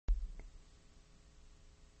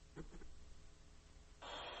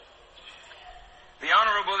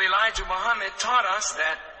Elijah Muhammad taught us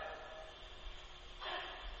that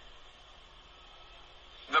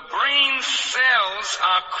the brain cells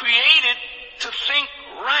are created to think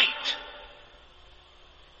right.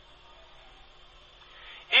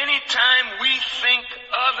 Anytime we think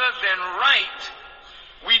other than right,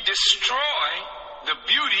 we destroy the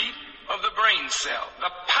beauty of the brain cell,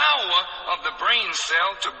 the power of the brain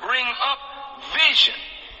cell to bring up vision.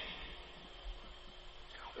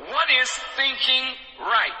 What is thinking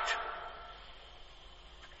right?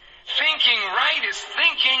 Thinking right is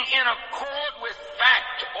thinking in accord with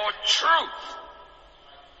fact or truth.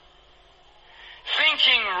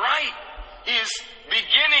 Thinking right is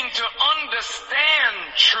beginning to understand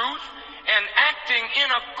truth and acting in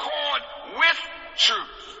accord with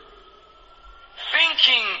truth.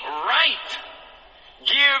 Thinking right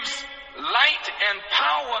gives light and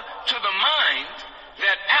power to the mind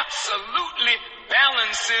that absolutely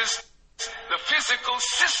balances the physical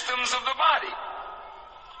systems of the body.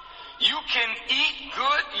 You can eat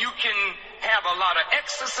good, you can have a lot of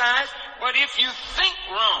exercise, but if you think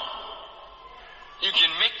wrong, you can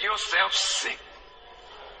make yourself sick.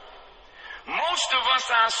 Most of us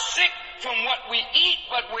are sick from what we eat,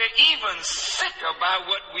 but we're even sicker by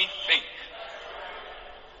what we think.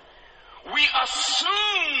 We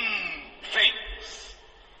assume things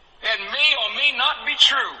that may or may not be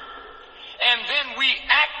true. And then we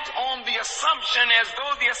act on the assumption as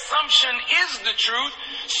though the assumption is the truth,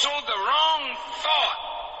 so the wrong thought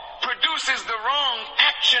produces the wrong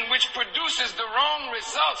action, which produces the wrong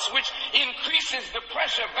results, which increases the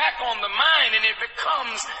pressure back on the mind, and it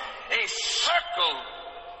becomes a circle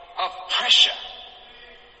of pressure.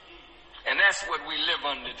 And that's what we live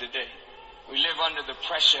under today. We live under the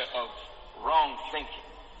pressure of wrong thinking.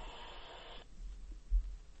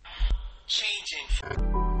 Changing.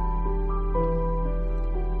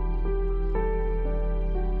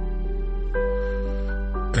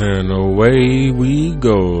 And away we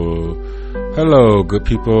go. Hello, good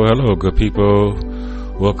people. Hello, good people.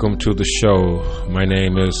 Welcome to the show. My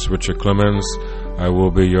name is Richard Clemens. I will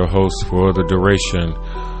be your host for the duration.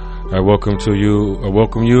 I welcome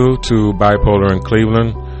you to Bipolar in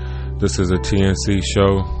Cleveland. This is a TNC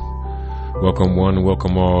show. Welcome one,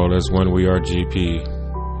 welcome all. As one, we are GP.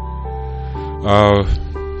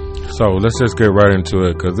 So let's just get right into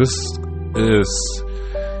it, because this is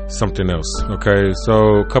something else. Okay,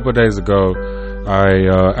 so a couple of days ago, I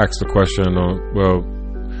asked a question on,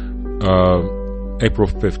 April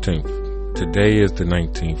 15th. Today is the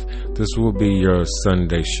 19th. This will be your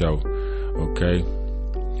Sunday show. Okay,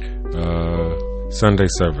 Sunday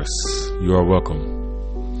service. You are welcome.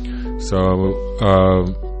 So,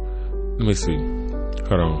 let me see.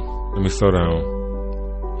 Hold on. Let me slow down.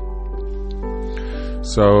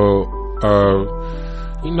 So,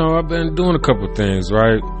 I've been doing a couple things,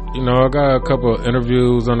 right? I got a couple of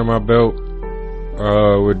interviews under my belt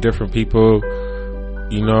with different people.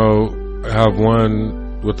 I have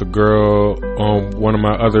one with a girl on one of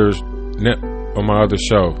my on my other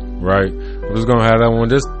show, right? I'm just gonna have that one.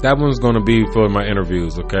 That one's gonna be for my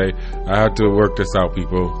interviews, okay? I have to work this out,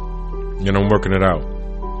 people. I'm working it out.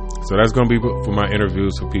 So that's gonna be for my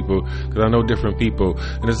interviews for people, because I know different people,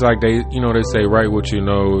 and it's like they say write what you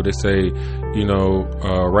know. They say,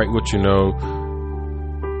 write what you know,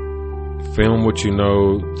 film what you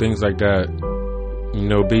know, things like that.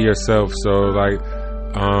 Be yourself. So like,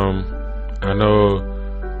 I know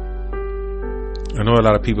a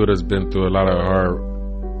lot of people that's been through a lot of hard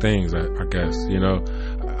things. I guess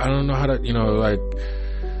I don't know how to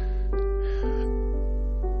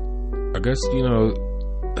I guess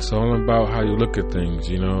it's all about how you look at things,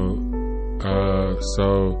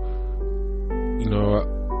 so I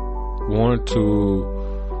want to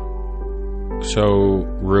show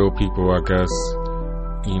real people, I guess,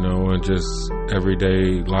 and just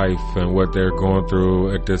everyday life and what they're going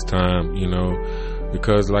through at this time,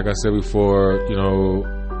 because like I said before, I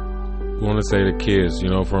want to say the kids,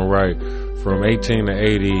 from 18 to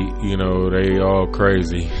 80, they all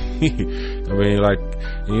crazy. I mean, like,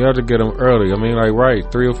 and you have to get them early. I mean, like, right,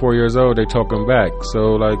 3 or 4 years old, they talking back.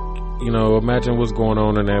 So, like, imagine what's going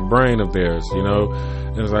on in that brain of theirs,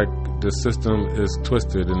 And it's like the system is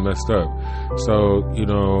twisted and messed up. So,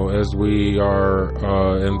 as we are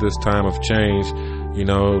in this time of change,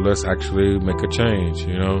 let's actually make a change,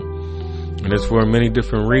 And it's for many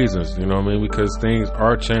different reasons, because things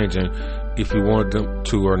are changing if you want them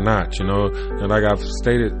to or not, And like I've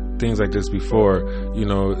stated things like this before,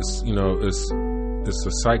 it's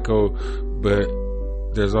a cycle, but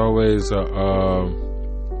there's always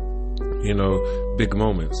big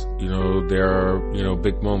moments. There are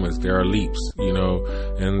big moments. There are leaps.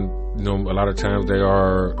 And a lot of times they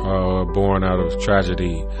are born out of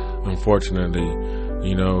tragedy, unfortunately.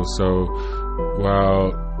 So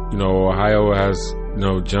while Ohio has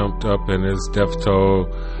jumped up in its death toll,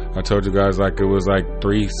 I told you guys like it was like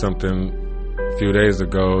 3 something a few days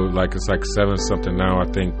ago, like it's like 7 something now, I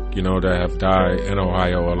think, that have died in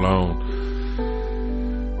Ohio alone.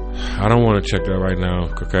 I don't want to check that right now,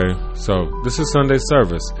 okay? So this is Sunday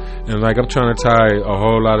service, and like I'm trying to tie a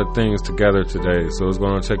whole lot of things together today, so it's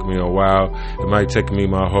going to take me a while. It might take me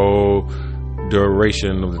my whole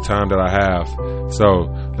duration of the time that I have. So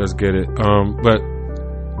let's get it. But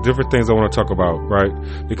different things I want to talk about, right?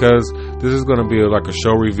 Because this is going to be like a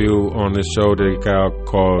show review on this show they got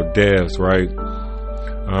called Devs, right?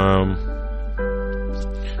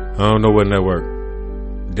 I don't know what network.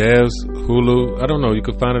 Devs, Hulu, I don't know. You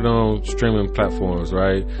can find it on streaming platforms,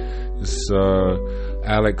 right? It's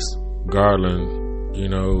Alex Garland,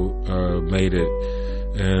 made it,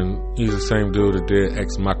 and he's the same dude that did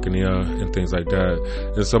Ex Machina and things like that.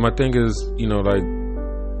 And so my thing is,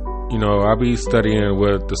 I'll be studying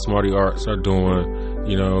what the smarty arts are doing,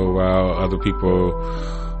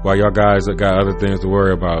 while y'all guys have got other things to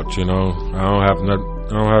worry about, I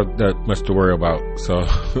don't have that much to worry about. So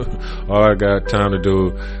all I got time to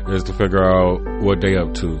do is to figure out what they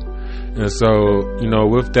up to. And so,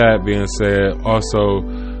 with that being said, also,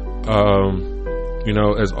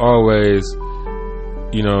 as always,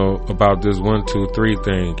 about this 1, 2, 3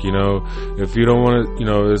 thing, if you don't want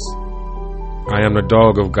to, it's, I am the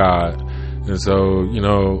dog of God. And so,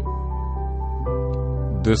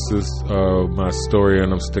 this is my story,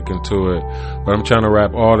 and I'm sticking to it. But I'm trying to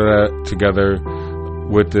wrap all of that together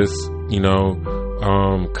with this,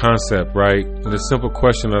 concept, right? And the simple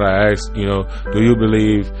question that I asked, do you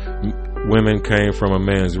believe women came from a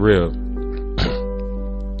man's rib?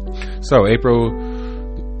 So April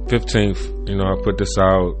 15th, I put this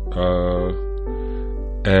out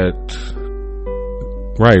at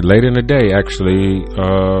late in the day, actually,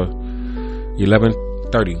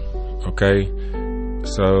 11:30. Okay.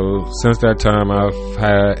 So since that time, I've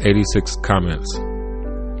had 86 comments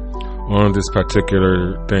on this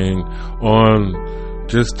particular thing, on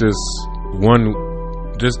just this one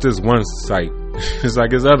site. It's like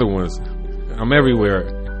there's other ones. I'm everywhere.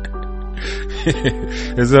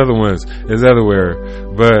 There's other ones. It's everywhere.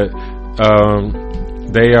 But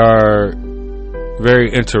they are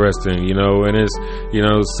very interesting, and it's,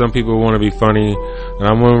 some people want to be funny, and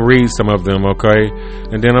I'm going to read some of them, okay?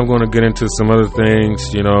 And then I'm going to get into some other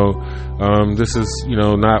things, this is,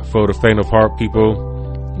 not for the faint of heart people.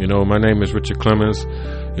 My name is Richard Clemens.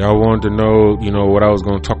 Y'all wanted to know, what I was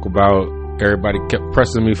going to talk about. Everybody kept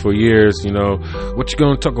pressing me for years, what you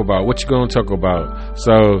going to talk about? What you going to talk about?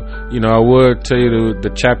 So, I would tell you the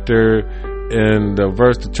chapter and the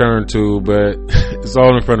verse to turn to, but it's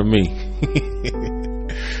all in front of me.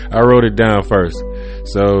 I wrote it down first.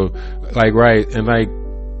 So,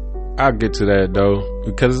 I'll get to that though,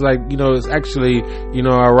 because it's it's actually,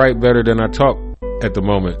 I write better than I talk at the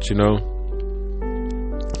moment,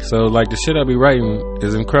 So, the shit I be writing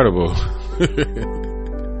is incredible.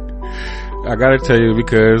 I gotta tell you,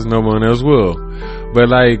 because no one else will.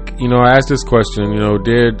 But I asked this question,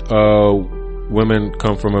 did women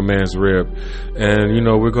come from a man's rib? And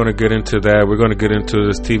we're going to get into that. We're going to get into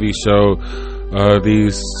this TV show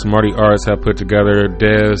these smarty arts have put together.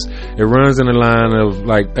 It runs in the line of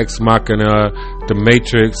Ex Machina, The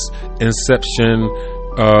Matrix, Inception,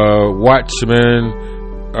 Watchmen,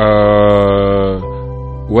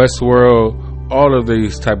 Westworld, all of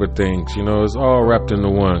these type of things. It's all wrapped into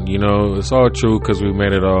one. It's all true because we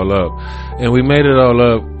made it all up. And we made it all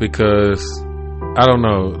up because, I don't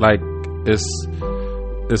know,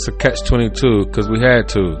 it's a catch-22 because we had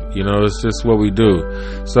to. It's just what we do.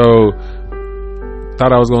 So,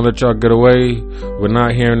 thought I was going to let y'all get away with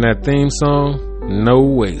not hearing that theme song? No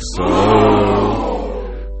way, so.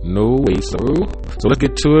 No way, so. So let's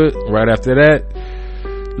get to it. Right after that,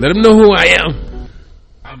 let them know who I am.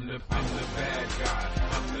 I'm the bad guy.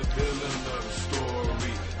 I'm the villain of the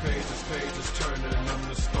story. Pages turning. I'm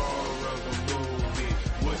the star of the movie.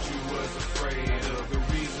 What you was afraid of, the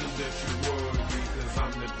reason that you worry. Cause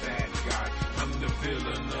I'm the bad guy. I'm the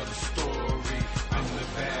villain of the story. I'm the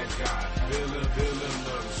bad guy. Villain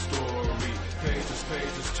of the story.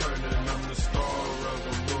 Pages turning. I'm the star of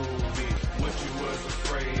the movie. What you was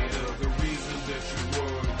afraid of, the reason that you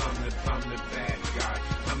worry. I'm the bad guy.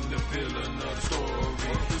 I'm the villain of the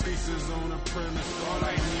story. The pieces on the premise, all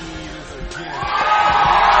I need is a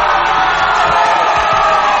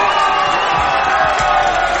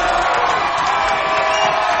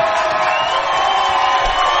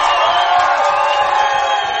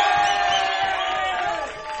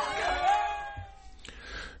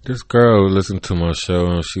This girl listened to my show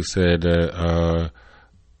and she said that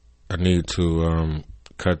I need to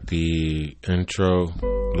cut the intro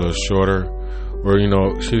a little shorter. Or, you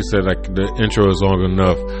know, she said like the intro is long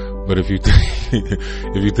enough, but if you think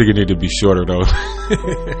it need to be shorter though.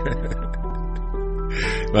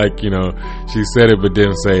 Like, you know, she said it but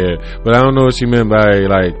didn't say it. But I don't know what she meant by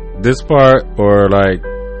like this part or like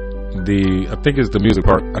I think it's the music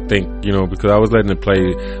part. I think, you know, because I was letting it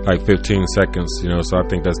play like 15 seconds, you know, so I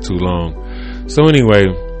think that's too long. So anyway,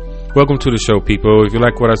 welcome to the show, people. If you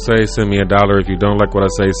like what I say, send me $1. If you don't like what I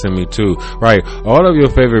say, send me $2. Right. All of your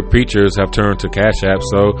favorite preachers have turned to Cash App,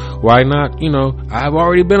 so why not? You know, I've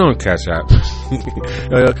already been on Cash App. You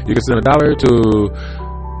can send $1 to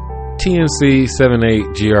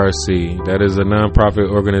TNC78GRC. That is a nonprofit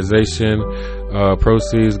organization.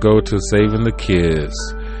 Proceeds go to saving the kids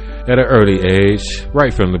at an early age,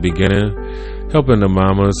 right from the beginning, helping the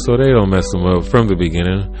mamas so they don't mess them up from the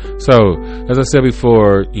beginning. So, as I said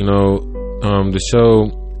before, you know, the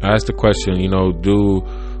show, I asked the question, you know, do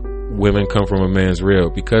women come from a man's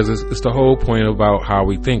rib? Because it's the whole point about how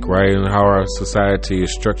we think, right? And how our society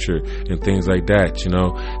is structured and things like that, you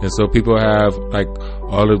know? And so people have like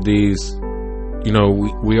all of these, you know,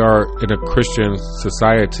 we are in a Christian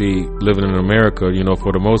society living in America, you know,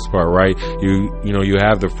 for the most part, right? You know, you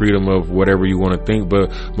have the freedom of whatever you want to think,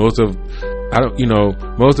 but most of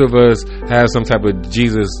us have some type of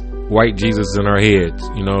Jesus, white Jesus in our heads,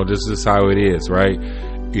 you know, this is how it is, right?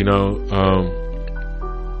 You know,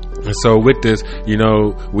 and so with this, you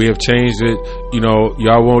know, we have changed it, you know,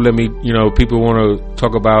 y'all won't let me, you know, people want to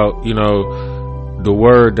talk about, you know, the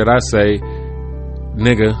word that I say,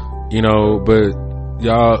 nigga, you know, but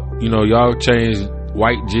y'all, you know, y'all changed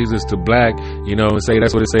white Jesus to black, you know, and say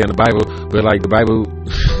that's what it say in the Bible, but like the Bible,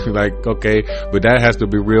 like, okay, but that has to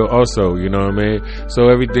be real also, you know what I mean? So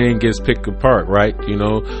everything gets picked apart, right? You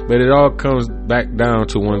know, but it all comes back down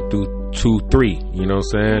to 1 through 2, 3, you know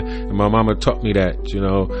what I'm saying? And my mama taught me that, you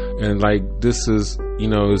know, and like this is, you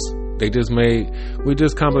know, we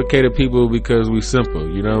just complicated people because we simple,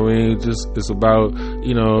 you know what I mean? It's about,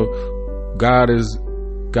 you know, God is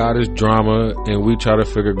drama, and we try to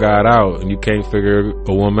figure God out, and you can't figure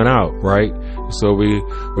a woman out, right? So we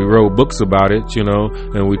wrote books about it, you know,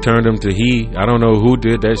 and we turned them to he. I don't know who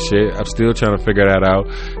did that shit. I'm still trying to figure that out,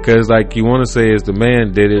 because like you want to say is the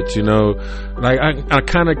man did it, you know, like I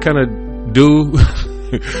kind of do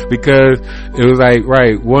because it was like,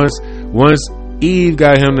 right, once Eve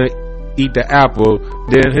got him to eat the apple,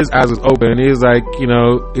 then his eyes was open, and he was like, you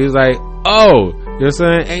know, he was like, oh, you know what I'm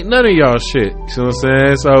saying? Ain't none of y'all shit. You know what I'm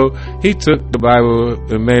saying? So he took the Bible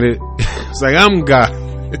and made it. It's like, I'm God.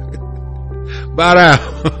 Bow down.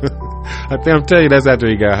 I'm telling you, that's after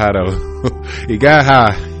he got high though. He got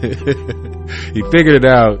high. He figured it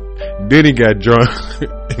out. Then he got drunk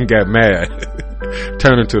and got mad.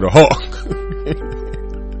 Turned into the Hulk.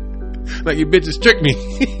 Like, you bitches tricked me.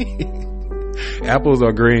 Apples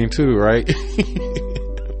are green too, right?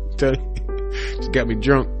 Tell you, just got me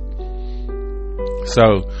drunk.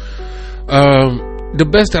 So, the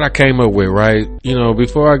best that I came up with, right? You know,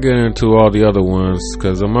 before I get into all the other ones,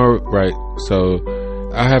 because I'm all right. So,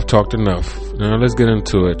 I have talked enough. Now, let's get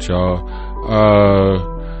into it, y'all.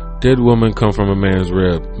 Did woman come from a man's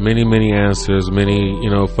rib? Many, many answers, many,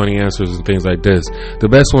 you know, funny answers and things like this. The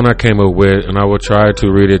best one I came up with, and I will try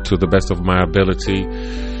to read it to the best of my ability,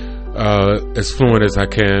 as fluent as I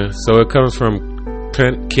can. So, it comes from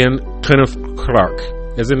Kenneth Clark.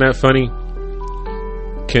 Isn't that funny?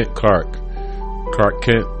 Clark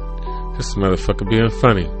Kent. This motherfucker being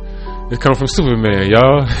funny. It come from Superman,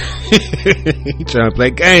 y'all. He trying to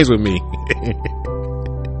play games with me.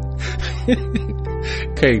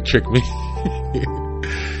 Can't trick me.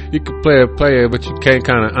 You can play a player, but you can't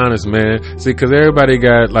kind of honest, man. See, because everybody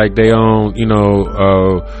got like their own, you know,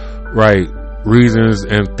 right, reasons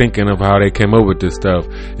and thinking of how they came up with this stuff.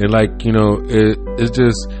 And like, you know, it's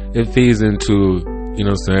just, it feeds into, you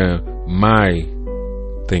know what I'm saying, my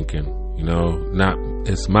thinking, you know, not,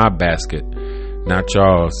 it's my basket, not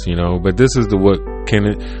y'all's, you know, but this is what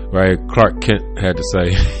Clark Kent had to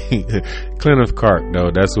say. Kenneth Clark, though,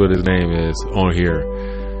 that's what his name is on here,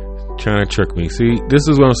 trying to trick me. See, this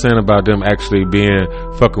is what I'm saying about them actually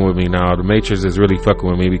fucking with me now. The Matrix is really fucking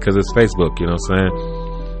with me because it's Facebook, you know what I'm saying?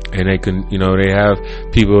 And they can, you know, they have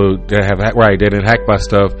people that have, right, they didn't hack by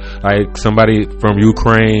stuff. Like somebody from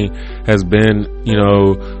Ukraine has been, you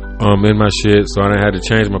know, in my shit, so I didn't have to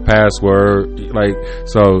change my password. Like,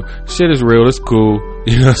 so shit is real, it's cool.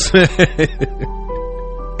 You know what I'm saying?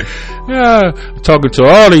 Yeah, I'm talking to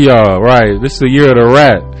all of y'all, right? This is the year of the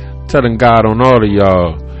rat. I'm telling God on all of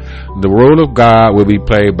y'all. The role of God will be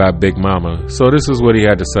played by Big Mama. So this is what he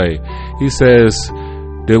had to say. He says,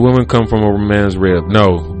 did women come from a man's rib?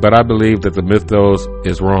 No, but I believe that the mythos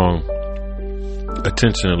is wrong.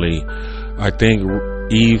 Intentionally. I think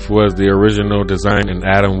Eve was the original design and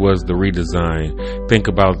Adam was the redesign. Think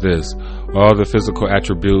about this. All the physical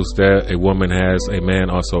attributes that a woman has, a man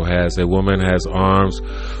also has. A woman has arms.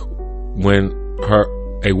 When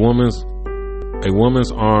a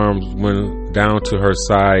woman's arms, when down to her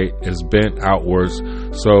side, is bent outwards,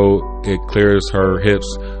 so it clears her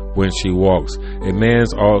hips when she walks. A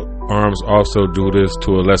man's arms also do this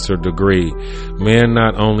to a lesser degree. Men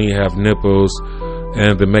not only have nipples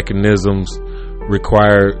and the mechanisms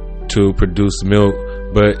required to produce milk,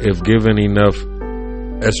 but if given enough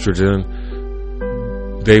estrogen,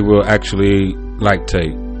 they will actually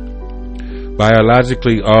lactate.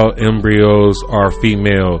 Biologically, all embryos are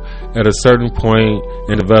female. At a certain point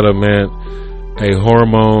in development, a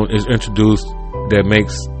hormone is introduced that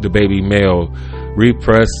makes the baby male.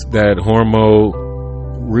 Repressing that hormone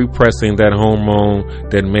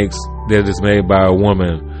that is made by a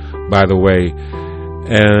woman, by the way.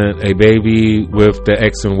 And a baby with the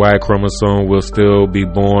X and Y chromosome will still be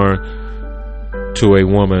born to a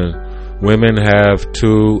woman. Women have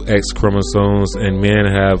 2 X chromosomes and men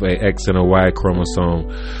have a X and a Y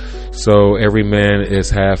chromosome. So every man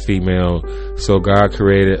is half female. So God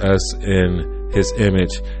created us in his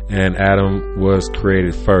image and Adam was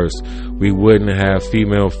created first. We wouldn't have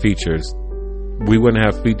female features. We wouldn't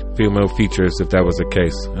have female features if that was the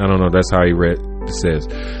case. I don't know. That's how he read. It says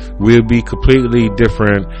we'll be completely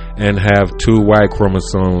different and have 2 Y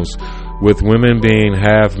chromosomes, with women being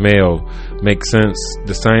half male. Makes sense.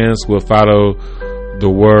 The science will follow the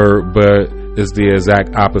word, but is the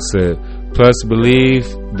exact opposite. Plus, believe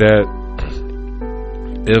that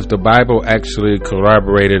if the Bible actually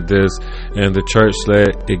corroborated this and the church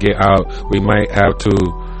let it get out, we might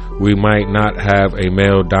not have a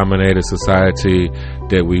male-dominated society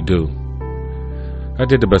that we do. I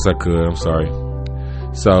did the best I could. I'm sorry.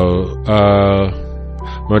 So,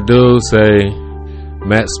 my dude say,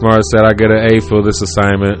 Matt Smart said I get an A for this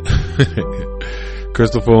assignment.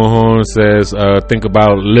 Christopher Horn says, think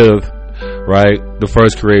about live, right? The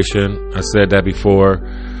first creation. I said that before.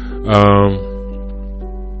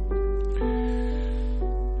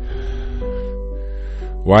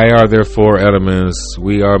 Why are there 4 elements?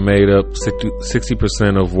 We are made up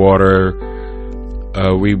 60% of water.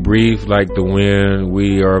 We breathe like the wind.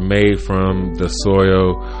 We are made from the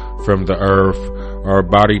soil, from the earth. Our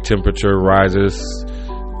body temperature rises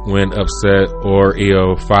when upset or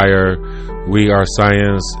ill. Fire. We are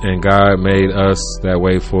science, and God made us that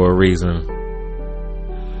way for a reason.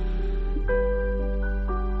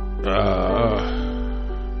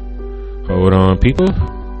 Hold on, people.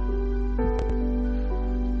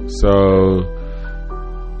 So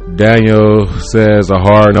Daniel says a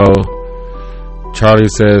hard no. Charlie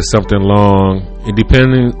says something long.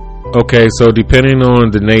 Depending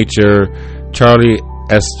on the nature, Charlie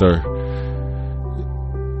Esther.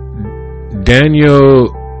 Daniel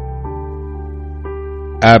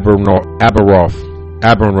Aberoff,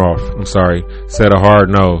 I'm sorry, said a hard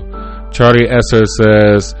no. Charlie Esther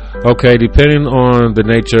says, okay, depending on the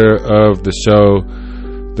nature of the show,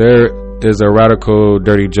 there is a radical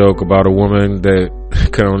dirty joke about a woman that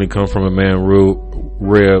can only come from a man's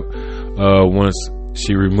rib once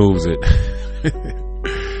she removes it.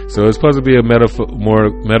 So it's supposed to be a more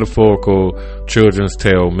metaphorical children's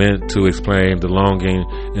tale meant to explain the longing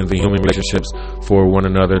in the human relationships for one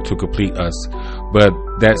another to complete us. But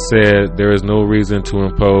that said, there is no reason to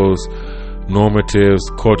impose normatives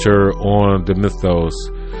culture on the mythos.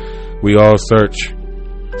 We all search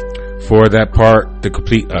for that part to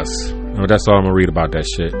complete us. That's all I'm gonna read about that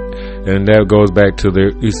shit. And that goes back to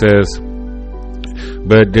he says,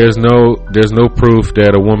 but there's no proof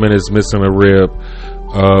that a woman is missing a rib,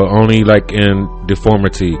 only like in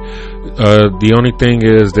deformity. The only thing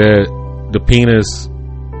is that the penis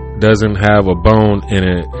doesn't have a bone in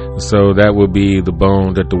it, so that would be the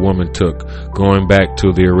bone that the woman took, going back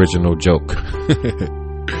to the original joke.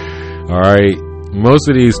 Alright, most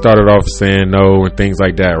of these started off saying no and things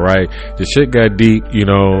like that, right? The shit got deep,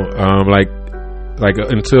 like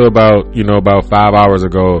until about 5 hours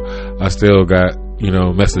ago, I still got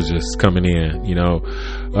messages coming in,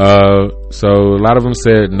 so a lot of them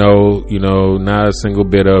said no, not a single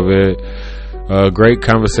bit of it. Great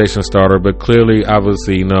conversation starter, but clearly,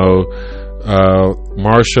 obviously,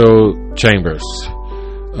 Marshall Chambers,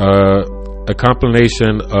 a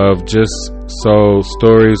compilation of just so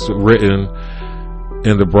stories written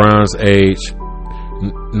in the Bronze Age,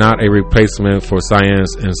 not a replacement for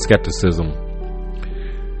science and skepticism.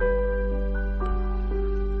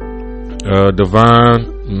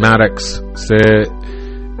 Devon Maddox said,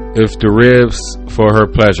 if the ribs for her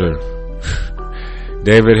pleasure.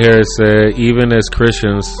 David Harris said, even as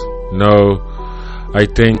Christians, no, I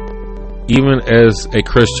think, even as a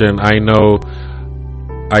Christian, I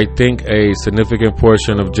think a significant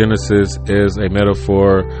portion of Genesis is a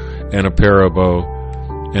metaphor and a parable,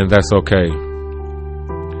 and that's okay.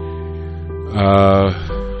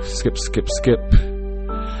 Skip.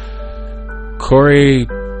 Corey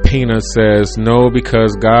Pina says, no,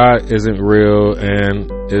 because God isn't real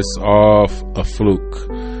and it's all a fluke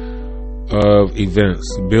of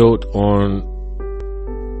events built on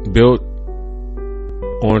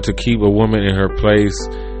to keep a woman in her place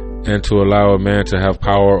and to allow a man to have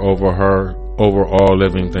power over all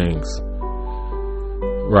living things.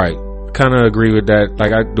 Right. Kind of agree with that.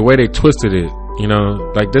 Like the way they twisted it, you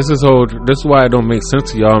know, like this is why it don't make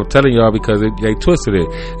sense to y'all. I'm telling y'all because they twisted it.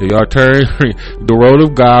 If y'all turn, the role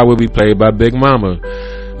of God will be played by Big Mama.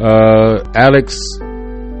 Alex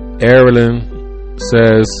Erlin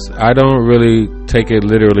says, I don't really take it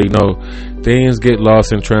literally. No, things get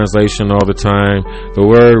lost in translation all the time. The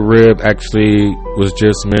word rib actually was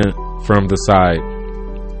just meant from the side.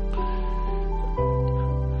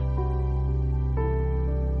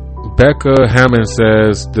 Becca Hammond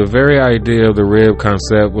says, the very idea of the rib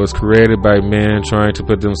concept was created by men trying to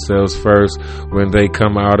put themselves first when they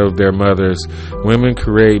come out of their mothers. Women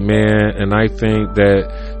create man, and I think that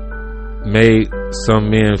made some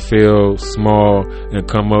men feel small and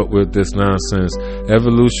come up with this nonsense.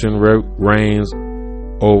 Evolution reigns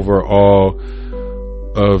over all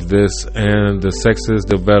of this, and the sexes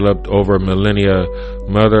developed over millennia.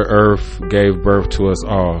 Mother Earth gave birth to us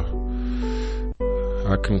all.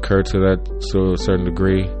 I concur to that to a certain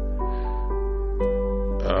degree. I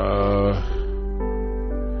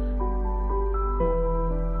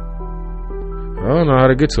don't know how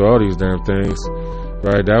to get to all these damn things.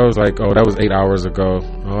 Right, that was like, that was 8 hours ago.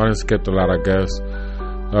 I done skipped a lot, I guess.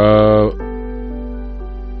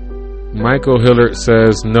 Michael Hillard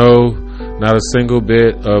says, no, not a single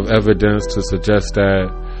bit of evidence to suggest that.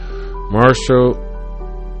 Marshall,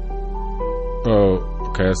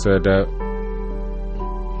 okay, I said that.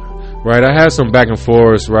 Right, I had some back and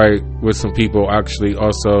forth, right, with some people actually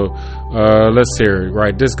also. Let's hear,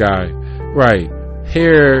 right, this guy. Right,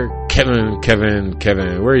 here, Kevin,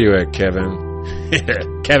 where are you at, Kevin?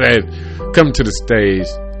 Kevin, come to the stage.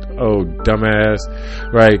 Oh, dumbass.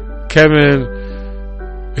 Right, Kevin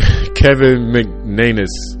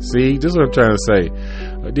McNanus. See, this is what I'm trying to say.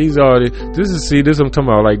 This is what I'm talking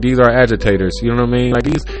about. Like, these are agitators, you know what I mean? Like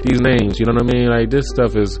these names, you know what I mean? Like, this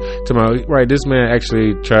stuff is talking about, right, this man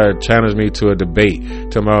actually tried to challenge me to a debate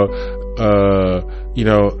talking about you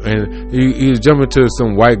know, and he was jumping to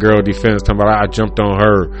some white girl defense talking about I jumped on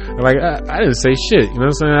her. And like, I didn't say shit, you know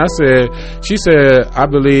what I'm saying? She said, I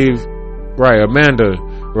believe, right, Amanda,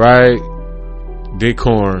 right, the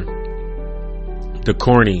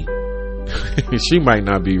corny. She might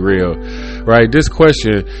not be real, right? This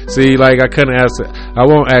question, see, like, I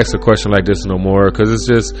won't ask a question like this no more, because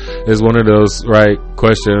it's one of those, right,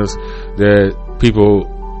 questions that people,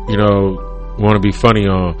 you know, want to be funny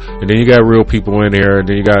on. And then you got real people in there, and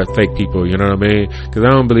then you got fake people, you know what I mean? Because I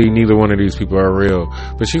don't believe neither one of these people are real.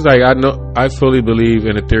 But she's like, I fully believe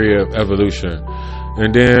in the theory of evolution.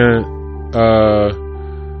 And then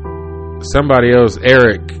somebody else,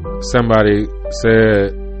 somebody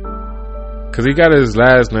said, because he got his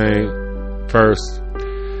last name first,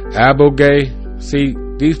 Abogay. See,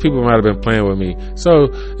 these people might have been playing with me.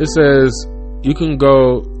 So it says you can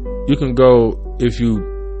go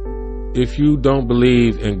if you don't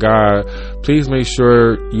believe in God, please make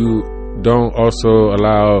sure you don't also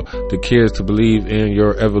allow the kids to believe in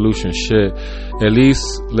your evolution shit. At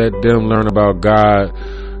least let them learn about God,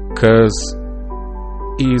 because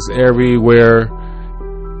He's everywhere.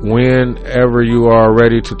 Whenever you are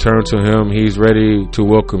ready to turn to Him, He's ready to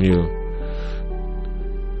welcome you.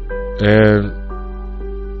 And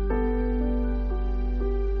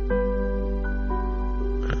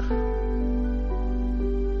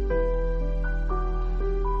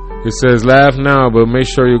it says, laugh now, but make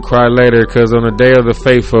sure you cry later, because on the day of the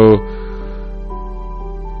faithful,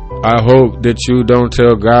 I hope that you don't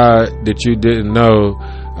tell God that you didn't know.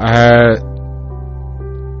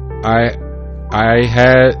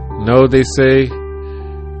 They say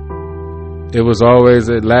it was always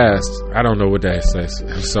at last. I don't know what that says.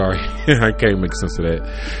 I'm sorry. I can't make sense of that.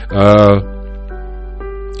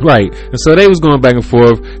 Right. And so they was going back and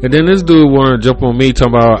forth, and then this dude wanted to jump on me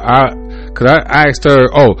talking about, because I asked her,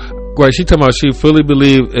 Right, she talking about she fully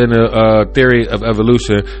believe in a theory of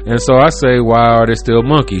evolution, and so I say, why are they still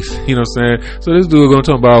monkeys? You know what I'm saying? So this dude gonna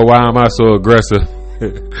talk about why am I so aggressive,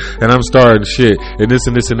 and I'm starting shit, and this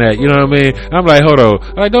and this and that. You know what I mean? I'm like, hold on,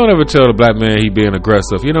 like, don't ever tell the black man he being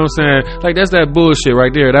aggressive. You know what I'm saying? Like, that's that bullshit right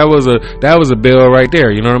there. That was a bill right there.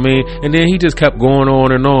 You know what I mean? And then he just kept going on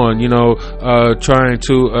and on, you know, trying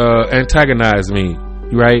to antagonize me.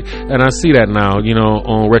 Right, and I see that now, you know,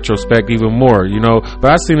 on retrospect even more, you know,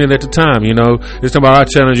 but I seen it at the time, you know. It's about I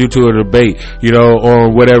challenge you to a debate, you know,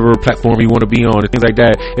 on whatever platform you want to be on and things like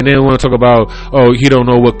that. And then when I talk about, oh, he don't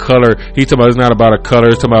know what color, he talking about it's not about a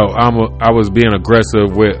color, it's talking about I was being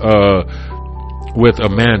aggressive with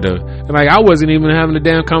Amanda, and like I wasn't even having a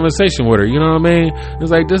damn conversation with her, you know what I mean?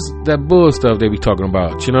 It's like that bull stuff they be talking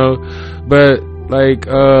about, you know. But like,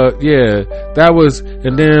 yeah, that was,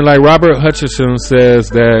 and then like Robert Hutchinson says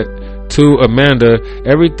that to Amanda,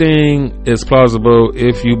 everything is plausible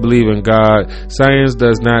if you believe in God. Science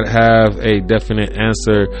does not have a definite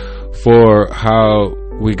answer for how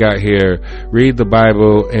we got here. Read the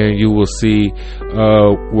Bible and you will see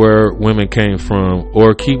where women came from,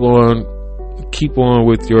 or keep on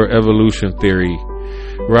with your evolution theory.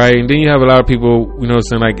 Right, and then you have a lot of people, you know,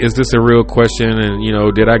 saying like, is this a real question? And, you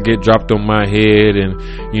know, did I get dropped on my head? And,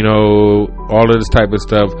 you know, all of this type of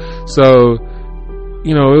stuff. So,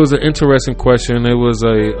 you know, it was an interesting question. It was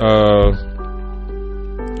a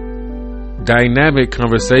dynamic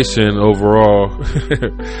conversation overall.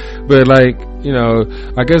 But like, you know,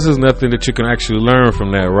 I guess there's nothing that you can actually learn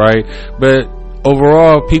from that, right? But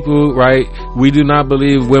overall, people, right, we do not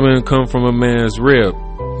believe women come from a man's rib.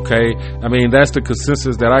 Okay, I mean, that's the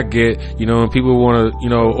consensus that I get, you know, and people want to, you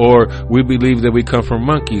know, or we believe that we come from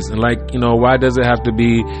monkeys, and like, you know, why does it have to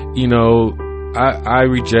be, you know, I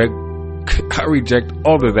reject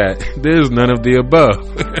all of that. There's none of the above.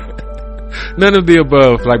 None of the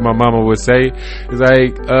above, like my mama would say. It's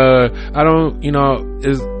like, I don't, you know,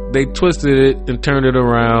 they twisted it and turned it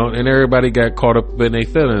around, and everybody got caught up in their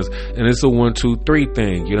feelings. And it's a 1, 2, 3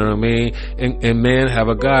 thing, you know what I mean? And men have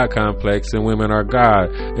a God complex, and women are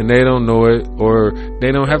God, and they don't know it, or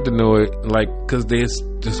they don't have to know it, like, because this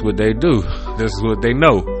just what they do. This is what they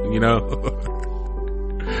know, you know.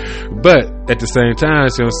 But at the same time,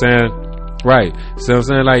 see what I'm saying? Right. See what I'm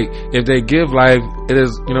saying? Like, if they give life, it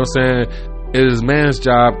is, you know what I'm saying? It is man's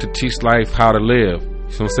job to teach life how to live.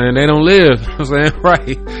 You know what I'm saying? They don't live. You know what I'm saying? Right.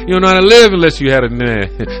 You don't know how to live unless you had a man.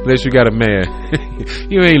 Unless you got a man.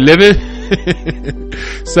 You ain't living.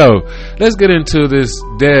 So, let's get into this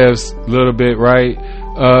devs a little bit, right?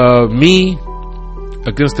 Me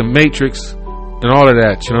against the Matrix and all of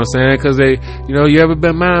that, you know what I'm saying? Because they, you know, you ever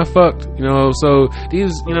been mind fucked? You know, so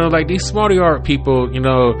these, you know, like these smarty art people, you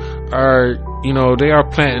know, are, you know, they are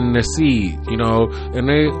planting the seed, you know, and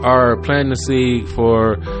they are planting the seed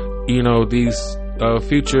for, you know, these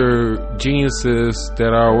future geniuses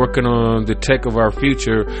that are working on the tech of our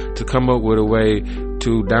future to come up with a way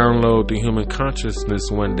to download the human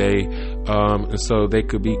consciousness one day, and so they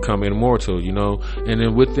could become immortal, you know. And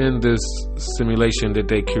then within this simulation that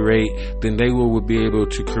they create, then they will be able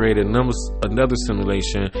to create another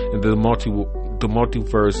simulation, and the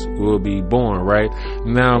multiverse will be born, right?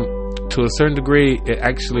 Now, to a certain degree, it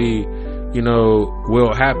actually, you know,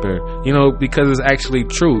 will happen, you know, because it's actually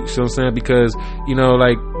true. You know what I'm saying? Because, you know,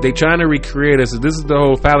 like, they trying to recreate us. This is the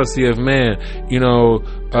whole fallacy of man, you know,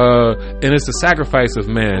 and it's the sacrifice of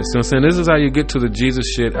man. You know what I'm saying? This is how you get to the Jesus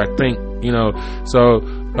shit, I think, you know. So,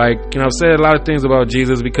 like, you know, I've said a lot of things about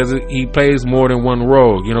Jesus because he plays more than one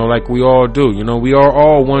role, you know, like we all do. You know, we are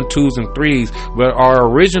all 1, 2s, and 3s, but our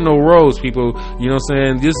original roles, people, you know what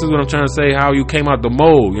I'm saying? This is what I'm trying to say, how you came out the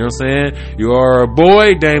mold, you know what I'm saying? You are a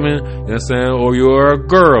boy, Damon, you know what I'm saying? Or you are a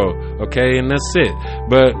girl, okay? And that's it.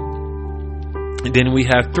 But then we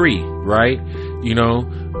have 3, right? You know,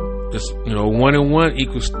 just, you know, 1 and 1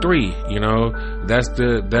 equals 3, you know. That's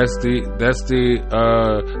the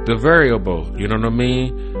variable, you know what I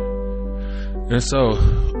mean? And so,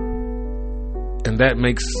 and that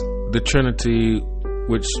makes the Trinity,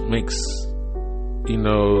 which makes, you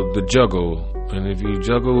know, the juggle. And if you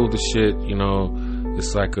juggle the shit, you know,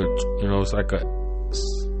 it's like a, you know, it's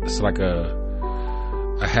like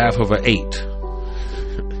a half of an 8.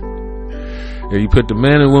 If you put the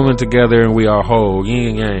man and woman together and we are whole, yin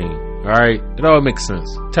and yang. Alright? It all makes sense.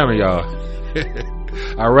 I'm telling y'all.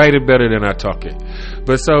 I write it better than I talk it.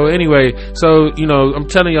 But so anyway, so, you know, I'm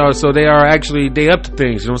telling y'all, so they are actually, they up to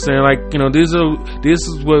things, you know what I'm saying? Like, you know, this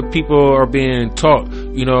is what people are being taught,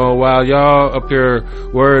 you know, while y'all up here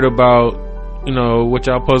worried about, you know, what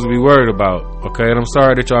y'all supposed to be worried about. Okay? And I'm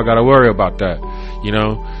sorry that y'all gotta worry about that, you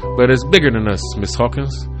know, but it's bigger than us, Miss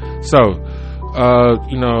Hawkins. So,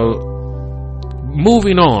 you know,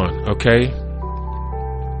 moving on, okay.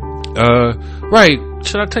 Right,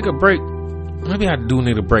 should I take a break? Maybe I do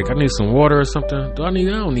need a break. I need some water or something. I don't need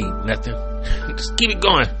nothing. Just keep it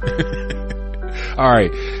going. All right,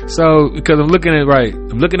 so because I'm looking at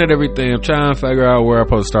everything, I'm trying to figure out where I'm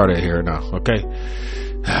supposed to start at here now, okay.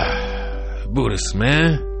 Buddhist,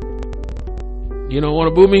 man, you don't want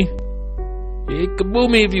to boo me? You can boo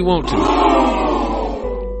me if you want to.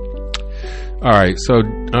 All right, so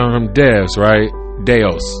Devs, right?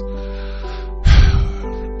 Deos.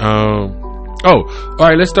 All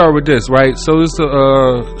right, let's start with this, right? So it's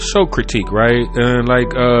a show critique, right? And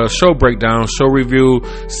like show breakdown, show review,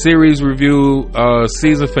 series review,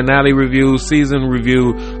 season finale review, season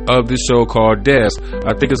review of this show called Des.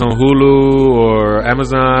 I think it's on Hulu or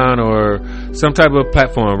Amazon or some type of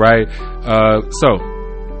platform, right? So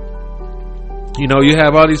you know, you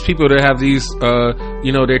have all these people that have these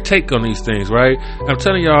you know, their take on these things, right? I'm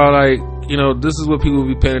telling y'all, like, you know, this is what people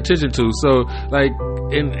will be paying attention to. So like,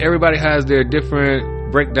 and everybody has their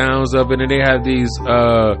different breakdowns of it, and they have these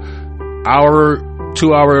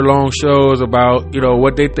 2-hour long shows about, you know,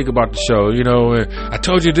 what they think about the show, you know, and I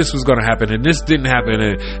told you this was going to happen and this didn't happen,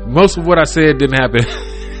 and most of what I said didn't happen.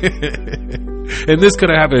 And this could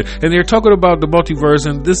have happened, and they're talking about the multiverse,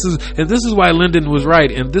 and this is why Lyndon was right,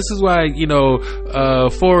 and this is why, you know,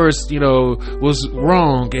 Forrest, you know, was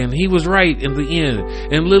wrong, and he was right in the end,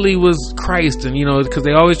 and Lily was Christ, and, you know, because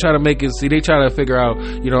they always try to make it, they try to figure out,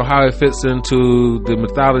 you know, how it fits into the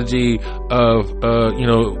mythology of you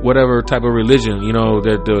know, whatever type of religion, you know,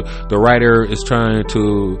 that the writer is trying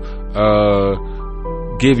to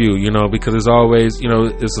give you, you know, because it's always, you know,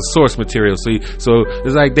 it's a source material. So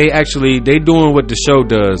it's like they doing what the show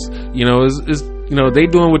does, you know. It's you know, they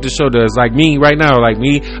doing what the show does. Like me right now,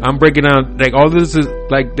 I'm breaking down, like, all this is,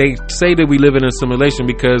 like, they say that we live in a simulation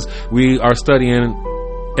because we are studying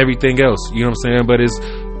everything else, you know what I'm saying, but it's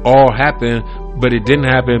all happened, but it didn't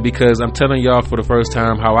happen because I'm telling y'all for the first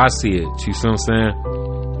time how I see it, you see what I'm saying?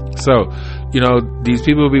 So, you know, these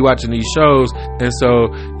people will be watching these shows, and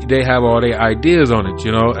so they have all their ideas on it,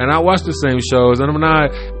 you know, and I watch the same shows, and I'm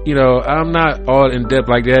not all in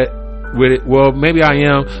depth like that with it. Well, maybe I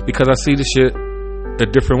am, because I see the shit a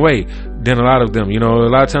different way than a lot of them, you know.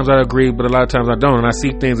 A lot of times I agree, but a lot of times I don't, and I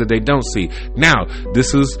see things that they don't see. Now,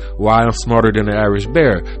 this is why I'm smarter than the average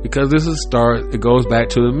bear, because it goes back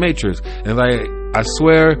to the Matrix, and like, I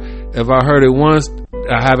swear, if I heard it once,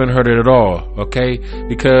 I haven't heard it at all, okay?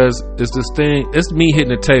 Because it's this thing, it's me hitting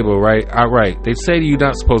the table, right? Outright. They say you're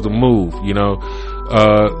not supposed to move, you know.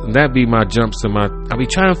 That be my jumps, and I be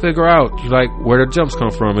trying to figure out, like, where the jumps come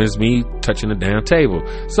from. It's me touching the damn table.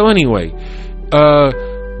 So anyway,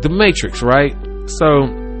 the Matrix, right? So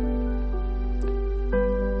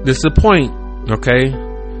this is the point, okay?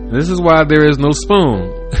 This is why there is no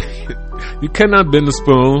spoon. You cannot bend the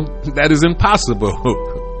spoon. That is impossible.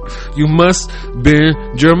 You must bend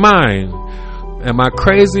your mind. Am I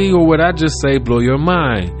crazy, or would I just say blow your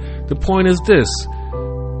mind? The point is this.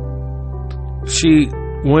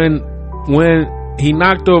 When he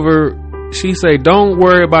knocked over, she said, don't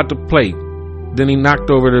worry about the plate. Then he knocked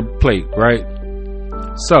over the plate, right?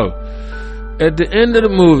 So, at the end of the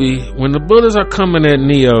movie, when the bullets are coming at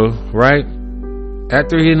Neo, right?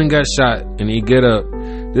 After he done got shot and he get up,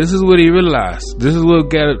 this is what he realized. This is what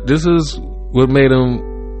made him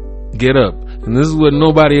get up, and this is what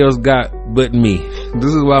nobody else got but me.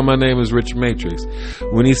 This is why my name is Rich Matrix.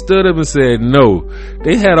 When he stood up and said no,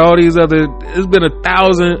 they had all these other, it's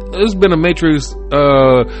been a Matrix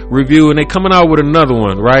review, and they coming out with another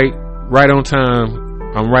one, right on time.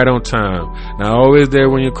 I'm right on time. Now, always there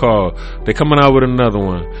when you call. They coming out with another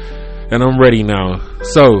one, and I'm ready now.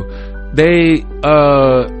 So they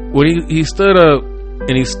when he stood up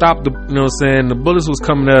and he stopped the, you know what I'm saying, the bullets was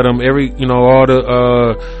coming at him, all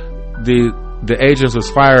the agents was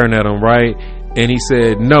firing at him, right? And he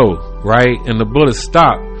said no, right? And the bullets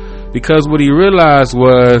stopped, because what he realized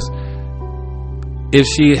was, if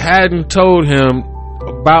she hadn't told him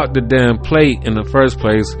about the damn plate in the first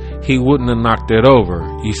place, he wouldn't have knocked it over.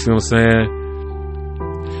 You see what I'm saying?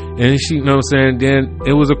 And she, you know what I'm saying, then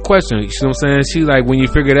it was a question. You see what I'm saying? She like, when you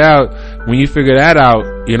figure that out,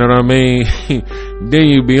 you know what I mean? Then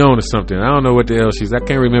you be on to something. I don't know what the hell I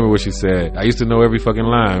can't remember what she said. I used to know every fucking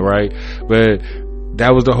line, right? But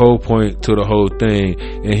that was the whole point to the whole thing.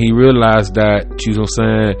 And he realized that, you know what I'm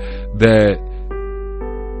saying, that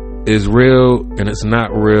it's real and it's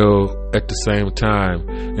not real at the same time.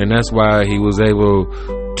 And that's why he was able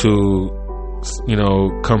to,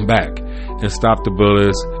 come back and stop the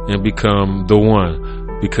bullets and become the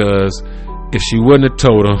one. Because if she wouldn't have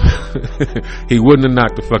told him, he wouldn't have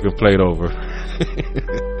knocked the fucking plate over.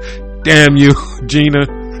 Damn you, Gina.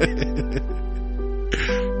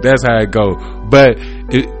 That's how it go. But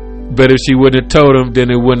if she wouldn't have told him, then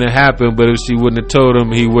it wouldn't have happened. But if she wouldn't have told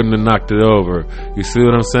him, he wouldn't have knocked it over. You see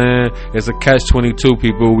what I'm saying? It's a catch-22,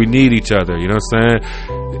 people. We need each other. You know what I'm saying?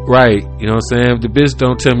 Right. You know what I'm saying? If the bitch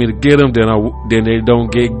don't tell me to get them, then they don't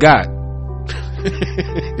get got.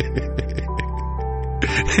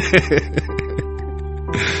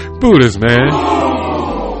 Buddhist, man.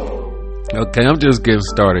 Okay, I'm just getting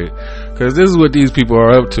started because this is what these people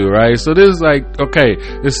are up to, right? So this is like, okay,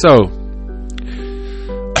 so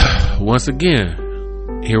once again,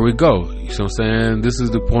 here we go. You know what I'm saying? This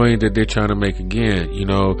is the point that they're trying to make again. You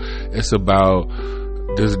know, it's about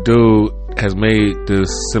this dude has made this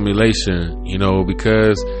simulation, you know,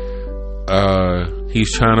 because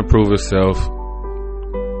he's trying to prove himself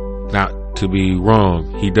not to be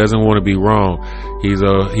wrong. He doesn't want to be wrong. He's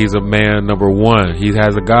a man number one. He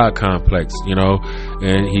has a God complex, you know,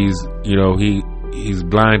 and he's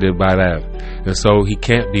blinded by that, and so he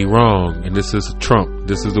can't be wrong. And this is Trump.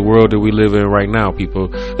 This is the world that we live in right now, people.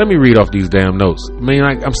 Let me read off these damn notes. I mean,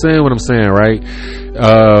 I'm saying what I'm saying, right?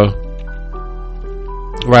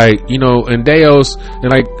 Right, you know, and Deus,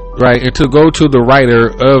 and like, right, and to go to the writer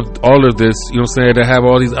of all of this, you know what I'm saying, to have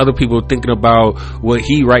all these other people thinking about what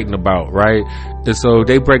he writing about, right? And so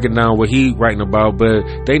they breaking down what he writing about, but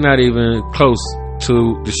they not even close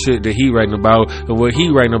to the shit that he writing about. And what he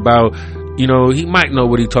writing about, you know, he might know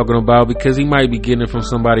what he talking about because he might be getting it from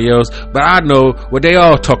somebody else, but I know what they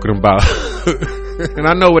all talking about. And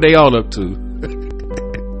I know what they all up to.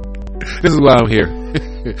 This is why I'm here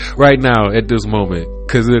right now at this moment,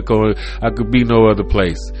 because I could be no other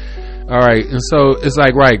place. All right, and so it's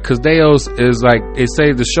like, right, because Deus is like, they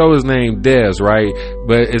say the show is named Des, right,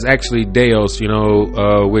 but it's actually Deus, you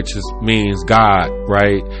know, which means God,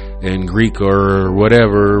 right, in Greek or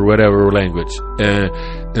whatever language,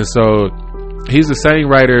 and so he's the same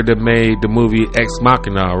writer that made the movie Ex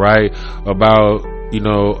Machina, right, about, you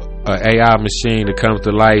know, an AI machine that comes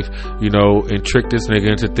to life, you know, and tricked this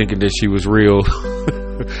nigga into thinking that she was real.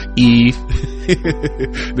 Eve,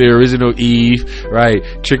 the original Eve, right?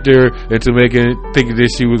 Tricked her into thinking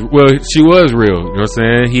that she was real. You know what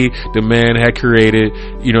I'm saying? The man had created,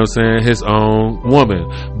 you know what I'm saying, his own woman,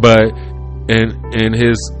 but in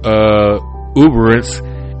his uberance,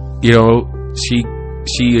 you know,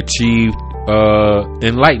 she achieved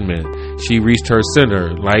enlightenment. She reached her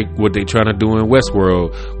center, like what they trying to do in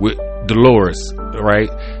Westworld with Dolores, right?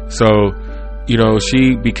 So, you know,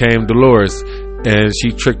 she became Dolores, and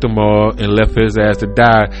she tricked them all and left his ass to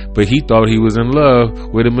die, but he thought he was in love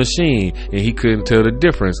with a machine, and he couldn't tell the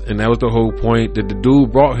difference. And that was the whole point that the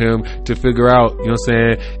dude brought him to figure out, you know what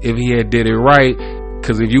I'm saying, if he had did it right.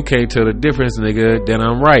 Because if you can't tell the difference, nigga, then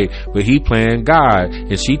I'm right. But he playing God,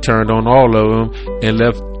 and she turned on all of them and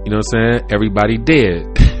left, you know what I'm saying, everybody dead.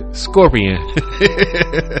 Scorpion.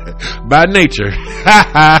 By nature.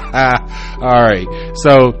 All right,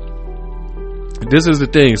 so this is the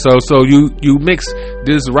thing. So you mix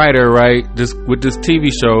this writer, right, this with this TV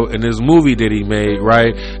show and this movie that he made,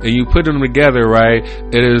 right, and you put them together, right,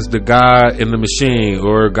 it is the God in the machine,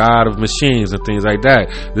 or God of machines and things like that.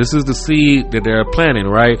 This is the seed that they're planting,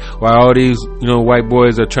 right? While all these, you know, white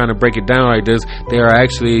boys are trying to break it down like this, they are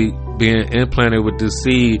actually being implanted with this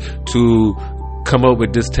seed to come up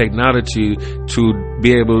with this technology to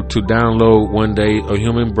be able to download one day a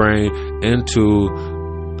human brain into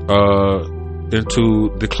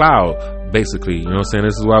the cloud, basically. You know what I'm saying?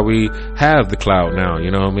 This is why we have the cloud now, you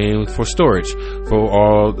know what I mean, for storage, for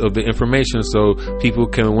all of the information, so people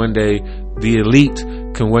can one day, the elite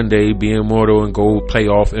can one day be immortal and go play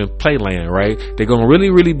off in Playland, right? They're gonna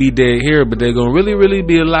really be dead here, but they're gonna really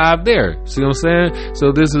be alive there. See what I'm saying?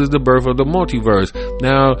 So this is the birth of the multiverse.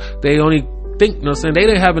 Now they only think, you know what I'm saying,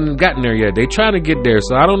 they haven't gotten there yet. They trying to get there.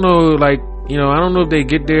 So I don't know, like, you know, I don't know if they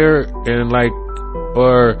get there and like,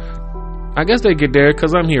 or I guess they get there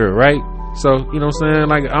because I'm here, right? So, you know what I'm saying,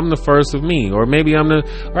 like, I'm the first of me, or maybe I'm the,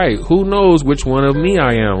 right, who knows which one of me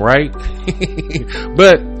I am, right?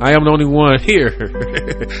 But I am the only one here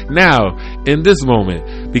now in this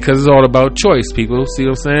moment, because it's all about choice, people. See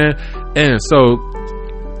what I'm saying? And so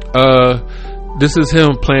this is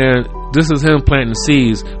him planting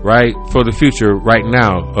seeds, right, for the future right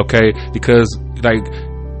now, okay? Because, like,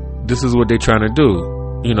 this is what they're trying to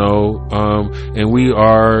do, you know, and we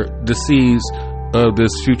are the seeds of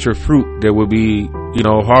this future fruit that will be, you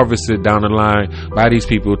know, harvested down the line by these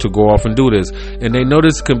people to go off and do this. And they know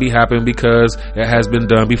this can be happening because it has been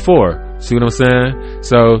done before. See what I'm saying?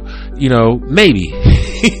 So, you know, maybe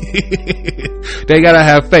they gotta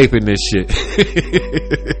have faith in this shit.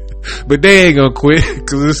 But they ain't gonna quit,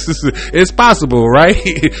 because it's possible, right?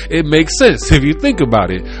 It makes sense if you think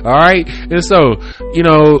about it. All right. And so, you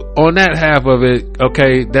know, on that half of it,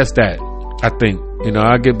 okay, that's that. I think, you know,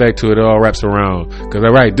 I'll get back to it. It all wraps around, because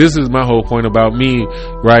right, this is my whole point about me,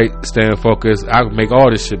 right, staying focused. I can make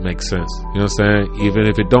all this shit make sense, you know what I'm saying, even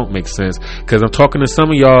if it don't make sense, because I'm talking to some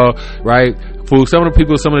of y'all, right, for some of the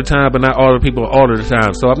people some of the time, but not all the people all of the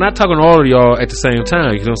time. So I'm not talking to all of y'all at the same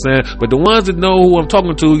time, you know what I'm saying, but the ones that know who I'm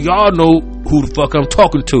talking to, y'all know who the fuck I'm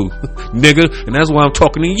talking to, nigga, and that's why I'm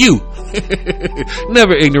talking to you.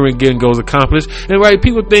 Never ignorant getting goes accomplished. And right,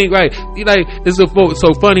 people think, right, like, it's so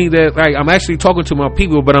funny that, like, I'm actually talking to my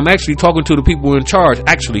people, but I'm actually talking to the people in charge,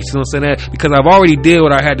 actually, you know what I'm saying, that, because I've already did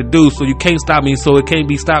what I had to do, so you can't stop me, so it can't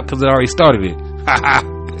be stopped because I already started it. Haha.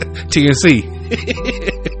 TNC.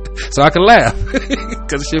 So I can laugh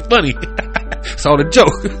because it's shit funny. It's all a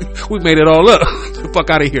joke. We made it all up. Get the fuck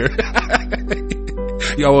out of here.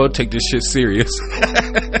 Y'all won't take this shit serious.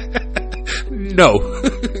 No.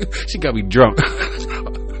 She got me drunk.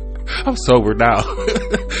 I'm sober now.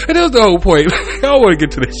 And that was the whole point. I don't want to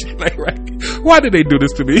get to this shit. Like, right? Why did they do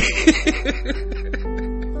this to me?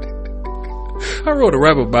 I wrote a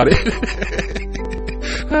rap about it.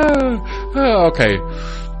 Okay.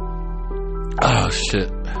 Oh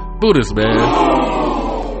shit. Buddhist, man.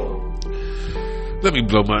 Let me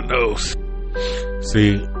blow my nose.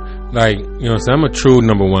 See, like, you know what I'm saying, I'm a true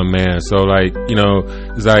number one man. So, like, you know,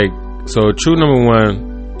 it's like, so true number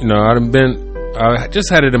one, you know, I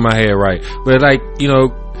just had it in my head, right? But, like, you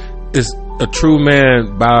know, it's a true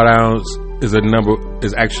man bow down is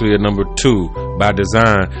actually a number two by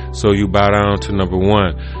design. So you bow down to number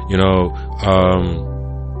one, you know,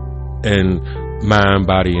 and mind,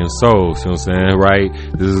 body, and soul. You know what I'm saying, right?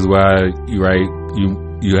 This is why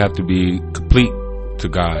you have to be complete to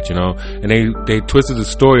God, you know. And they twisted the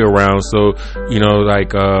story around, so, you know,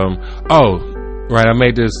 like, right, I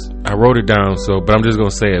wrote it down, so, but I'm just gonna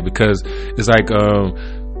say it because it's like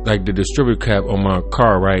the distributor cap on my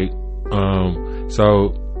car, right?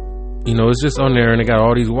 So, you know, it's just on there, and they got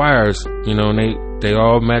all these wires, you know, and they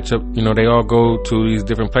all match up, you know, they all go to these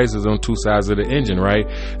different places on two sides of the engine, right?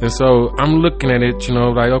 And so I'm looking at it, you know,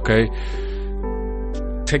 like, okay,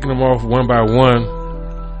 taking them off one by one,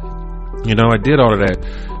 you know, I did all of that,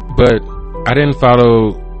 but I didn't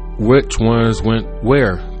follow which ones went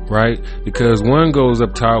where, right? Because one goes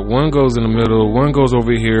up top, one goes in the middle, one goes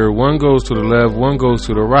over here, one goes to the left, one goes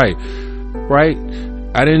to the right, right?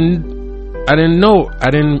 I didn't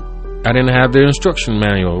have the instruction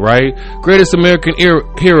manual, right? Greatest American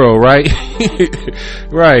hero, right?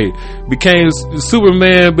 Right. Became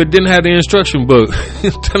Superman, but didn't have the instruction book.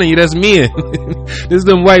 I'm telling you, that's men. This is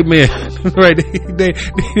them white men, right? They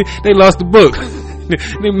lost the book.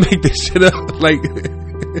 They make this shit up. Like,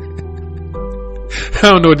 I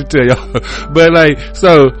don't know what to tell y'all. But, like,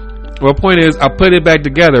 so my point is, I put it back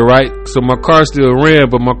together, right? So my car still ran,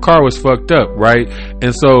 but my car was fucked up, right?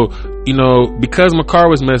 And so, you know, because my car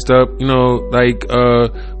was messed up, you know, like,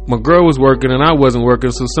 my girl was working and I wasn't working,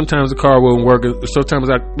 so sometimes the car wasn't working, sometimes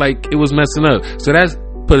it was messing up, so that's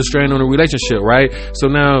put a strain on the relationship, right? So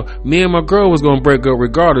now me and my girl was gonna break up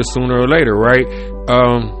regardless sooner or later, right?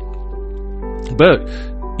 But,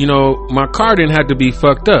 you know, my car didn't have to be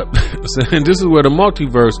fucked up. And this is where the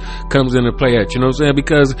multiverse comes into play at, you know what I'm saying?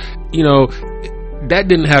 Because, you know, that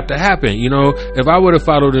didn't have to happen. You know, if I would have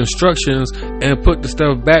followed instructions and put the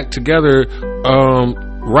stuff back together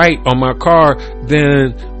right on my car,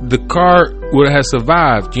 then the car would have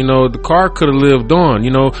survived. You know, the car could have lived on.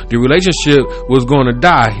 You know, the relationship was going to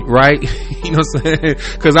die, right? You know what I'm saying?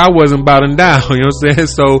 Because I wasn't bowing down, you know what I'm saying?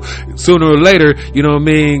 So sooner or later, you know what I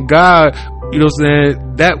mean, God, you know what I'm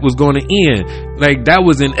saying, that was going to end. Like, that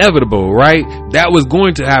was inevitable, right? That was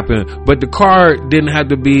going to happen. But the car didn't have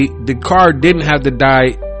to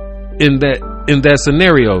die in that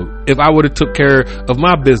scenario. If I would have took care of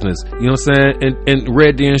my business, you know what I'm saying, and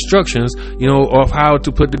read the instructions, you know, of how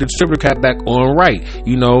to put the distributor cap back on right,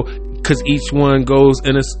 you know, because each one goes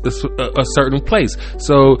in a certain place.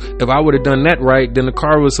 So if I would have done that right, then the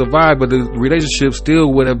car would survive, but the relationship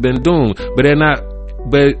still would have been doomed. But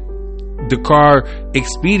the car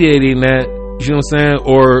expediting that, you know what I'm saying,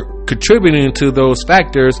 or contributing to those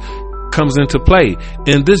factors comes into play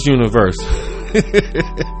in this universe.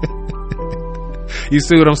 You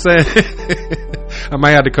see what I'm saying? I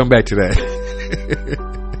might have to come back to that.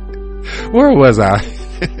 Where was I?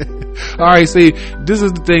 All right, see, this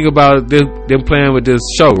is the thing about them playing with this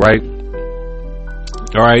show, right?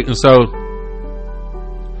 All right, and so,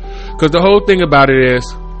 because the whole thing about it is,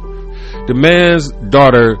 the man's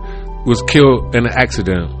daughter was killed in an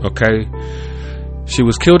accident. Okay, she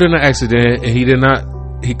was killed in an accident, and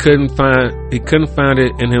he couldn't find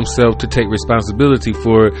it in himself to take responsibility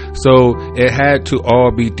for it. So it had to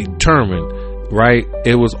all be determined, right?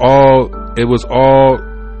 It was all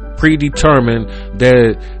predetermined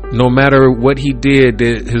that no matter what he did,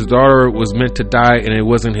 that his daughter was meant to die, and it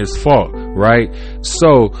wasn't his fault, right?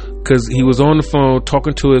 So, because he was on the phone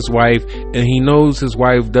talking to his wife, and he knows his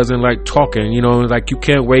wife doesn't like talking, like you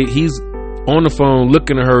can't wait. He's on the phone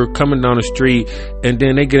looking at her coming down the street, and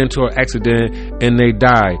then they get into an accident and they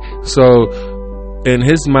die. So in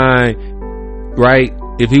his mind, right,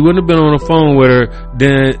 if he wouldn't have been on the phone with her,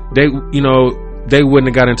 then they wouldn't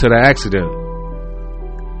have got into the accident.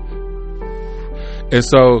 And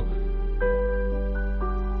so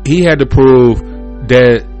he had to prove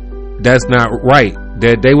that that's not right,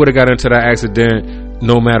 that they would have got into that accident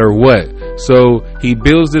no matter what. So he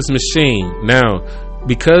builds this machine. Now,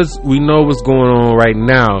 because we know what's going on right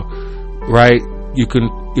now, right? If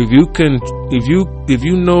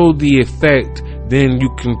you know the effect, then you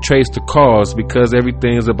can trace the cause, because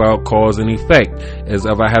everything is about cause and effect, as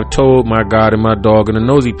I have told my God and my dog and the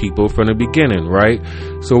nosy people from the beginning, right?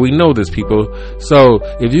 So we know this, people. So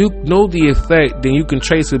if you know the effect, then you can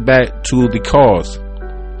trace it back to the cause.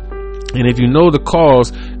 And if you know the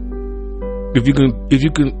cause, if you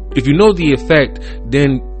know the effect,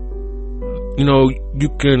 then you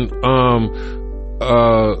can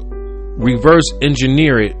reverse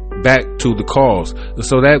engineer it back to the cause.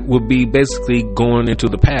 So that would be basically going into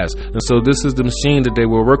the past. And so this is the machine that they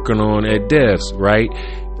were working on at Devs, right?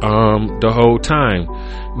 The whole time.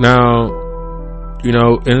 Now,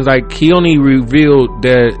 and like he only revealed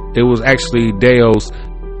that it was actually Deus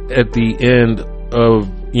at the end of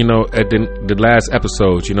at the last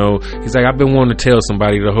episode. He's like, I've been wanting to tell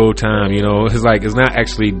somebody the whole time. It's like, it's not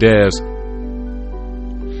actually Devs.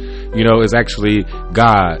 It's actually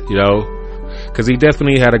God, because he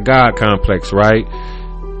definitely had a God complex, right?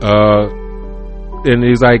 And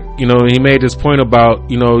he's like, he made this point about,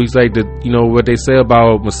 he's like, what they say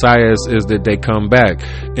about messiahs is that they come back.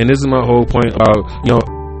 And this is my whole point about,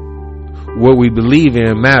 what we believe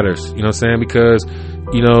in matters, you know what I'm saying? Because,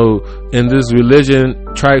 in this religion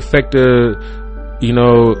trifecta,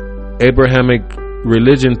 Abrahamic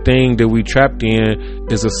religion thing that we trapped in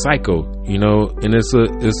is a cycle, and it's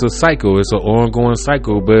a cycle. It's an ongoing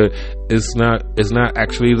cycle, but it's not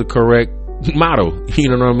actually the correct model. You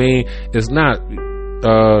know what I mean? It's not.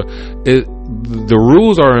 The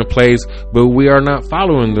rules are in place, but we are not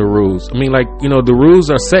following the rules. I mean, the rules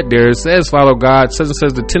are set there. It says follow God. Says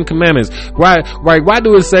the 10 Commandments. Why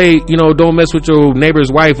do it say, don't mess with your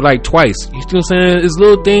neighbor's wife like twice? You know what I'm saying? There's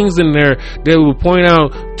little things in there that will point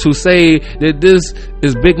out to say that this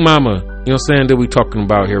is Big Mama. You know what I'm saying, that we talking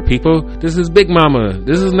about here, people. This is Big Mama.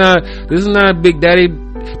 This is not Big Daddy.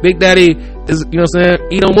 Big Daddy is, you know what I'm saying,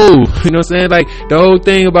 he don't move. You know what I'm saying? Like the whole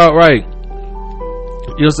thing about, right,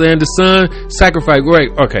 you know what I'm saying, the son sacrifice,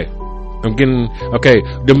 right? Okay,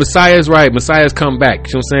 the Messiah is right. Messiah's come back.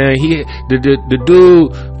 You know what I'm saying? The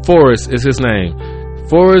dude Forrest is his name.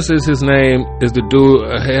 Forrest is his name, is the dude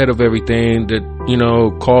ahead of everything that,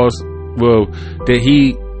 that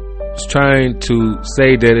he is trying to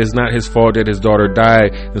say that it's not his fault that his daughter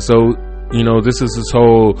died. And so, this is his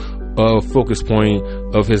whole focus point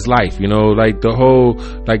of his life. Like the whole,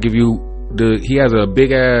 like he has a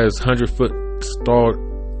big ass 100-foot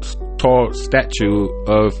tall statue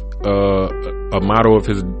of a model of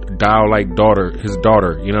his doll-like daughter,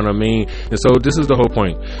 you know what I mean? And so this is the whole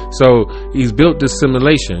point. So he's built this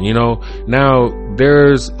simulation, now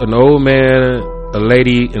there's an old man, a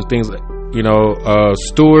lady, and things like,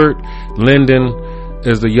 Stuart Linden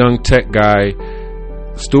is the young tech guy,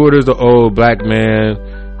 Stuart is the old black man,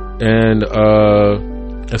 and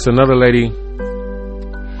it's another lady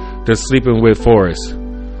that's sleeping with Forrest,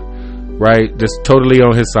 right? That's totally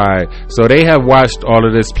on his side. So they have watched all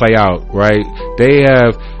of this play out, right? They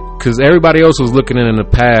have, because everybody else was looking in the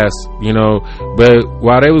past, but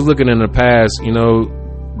while they was looking in the past,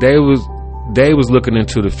 they was looking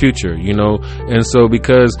into the future, and so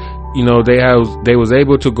because they was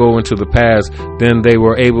able to go into the past, then they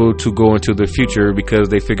were able to go into the future because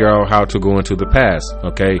they figure out how to go into the past.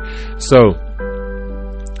 Okay, so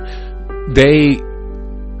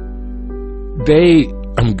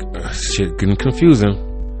I'm getting confusing,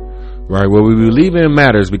 right? What we believe in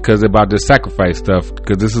matters, because about the sacrifice stuff,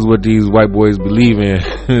 because this is what these white boys believe in.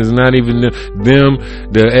 It's not even them,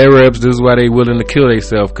 the Arabs. This is why they willing to kill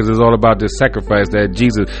themselves, because it's all about this sacrifice that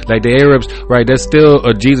Jesus, like the Arabs, right? That's still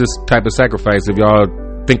a Jesus type of sacrifice if y'all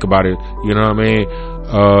think about it. You know what I mean?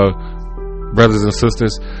 brothers and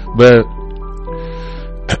sisters. But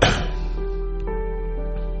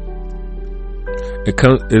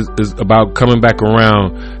is about coming back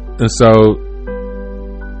around. And so,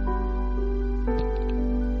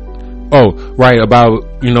 about,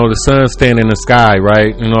 the sun staying in the sky,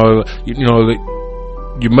 right?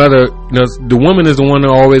 Your mother, the woman is the one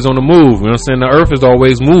that always on the move. You know what I'm saying? The earth is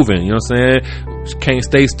always moving. You know what I'm saying? She can't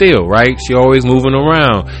stay still, right? She always moving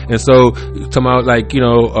around. And so, talking about like,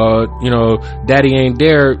 daddy ain't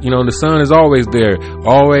there. The sun is always there,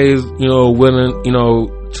 always, willing,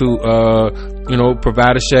 to,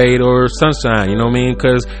 provide a shade or sunshine. You know what I mean?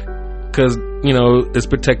 Because it's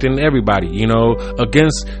protecting everybody.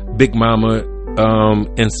 Against Big Mama,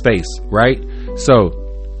 in space, right? So.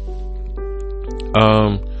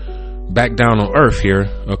 Back down on earth here,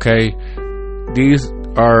 okay? These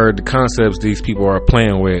are the concepts these people are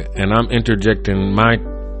playing with, and I'm interjecting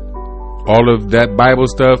all of that Bible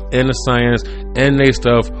stuff and the science and they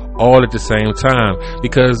stuff all at the same time,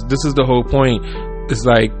 because this is the whole point. It's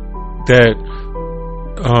like that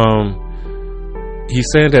he's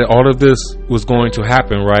saying that all of this was going to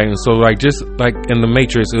happen, right? And so like, just like in the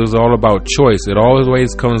Matrix, it was all about choice. It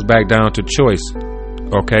always comes back down to choice.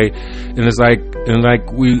 Okay, and it's like,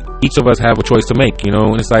 each of us have a choice to make, and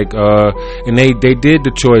it's like, and they did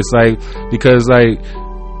the choice, like, because like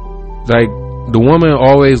the woman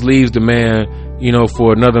always leaves the man,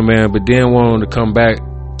 for another man, but then wanting to come back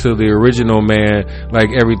to the original man,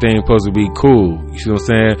 like everything's supposed to be cool, you see what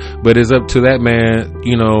I'm saying? But it's up to that man,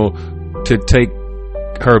 to take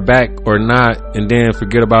her back or not, and then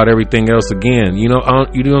forget about everything else again, you know what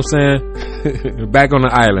I'm saying? Back on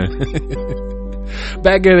the island.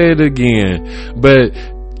 Back at it again. But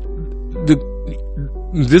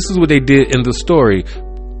this is what they did in the story,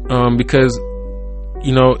 because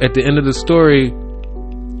at the end of the story,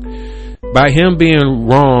 by him being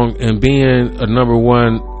wrong and being a number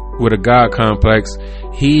one with a God complex,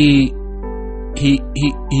 he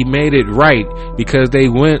made it right, because they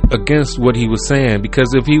went against what he was saying.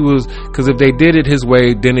 Because if they did it his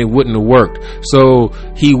way, then it wouldn't have worked. So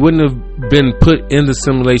he wouldn't have been put in the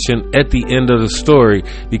simulation at the end of the story,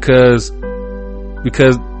 because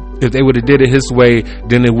if they would have did it his way,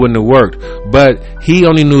 then it wouldn't have worked. But he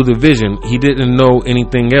only knew the vision. He didn't know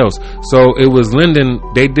anything else. So it was Lyndon.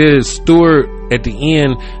 They did Stewart at the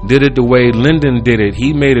end, did it the way Lyndon did it.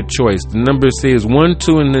 He made a choice. The number says 1,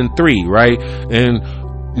 2, and then 3, right? And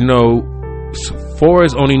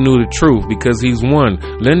Forrest only knew the truth because he's 1.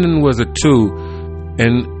 Lyndon was a 2,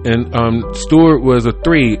 and Stewart was a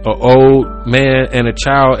 3, an old man and a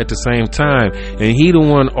child at the same time. And he the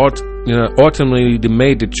one ultimately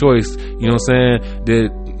made the choice, you know what I'm saying, that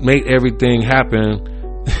made everything happen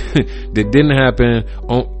that didn't happen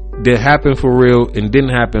that happened for real and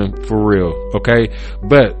didn't happen for real, okay?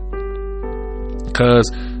 But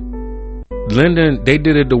because Lyndon, they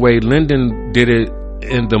did it the way Lyndon did it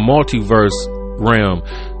in the multiverse realm.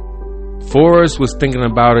 Forrest was thinking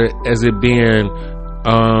about it as it being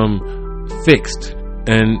fixed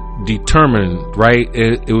and determined, right?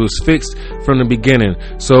 It was fixed from the beginning.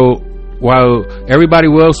 So while everybody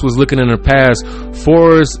else was looking in the past,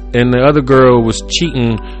 Forrest and the other girl was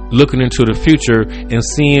cheating, looking into the future and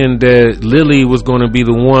seeing that Lily was going to be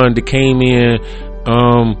the one that came in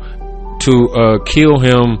to kill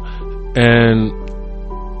him, and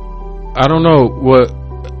I don't know what,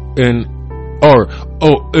 and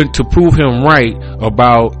to prove him right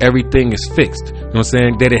about everything is fixed. You know what I'm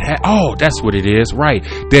saying? That it had, that's what it is, right?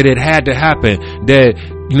 That it had to happen. That,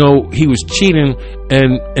 he was cheating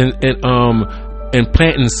and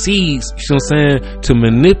planting seeds, you know what I'm saying, to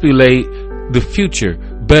manipulate the future.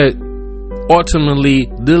 But ultimately,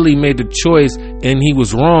 Lily made the choice, and he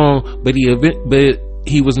was wrong, but he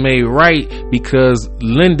was made right because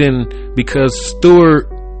Stewart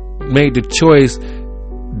made the choice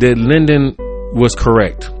that Lyndon was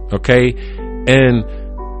correct, okay? And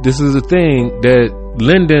this is the thing, that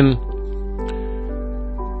Lyndon,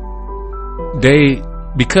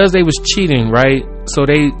 because they was cheating, right? So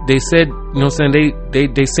they said, you know what I'm saying,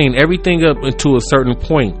 they seen everything up into a certain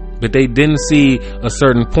point, but they didn't see a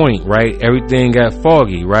certain point, right? Everything got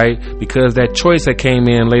foggy, right? Because that choice that came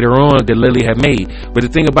in later on that Lily had made. But the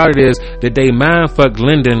thing about it is that they mind fucked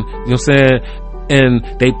Lyndon, you know what I'm saying, and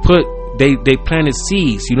they planted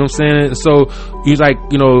seeds, you know what I'm saying? So he's like,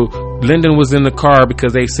 Lyndon was in the car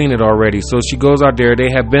because they've seen it already. So she goes out there. They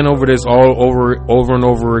have been over this all over and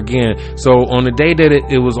over again. So on the day that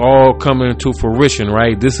it was all coming to fruition,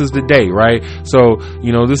 right? This is the day, right? So,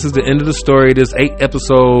 you know, this is the end of the story. This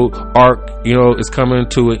 8-episode arc, you know, is coming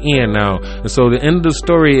to an end now. And so the end of the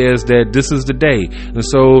story is that this is the day. And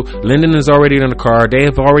so Lyndon is already in the car. They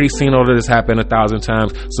have already seen all of this happen 1,000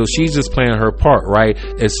 times. So she's just playing her part, right?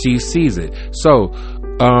 As she sees it. So,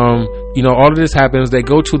 you know, all of this happens. They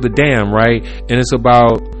go to the dam, right? And it's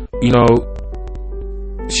about, you know,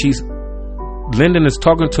 Lyndon is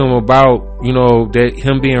talking to him about, you know, that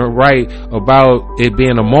him being right about it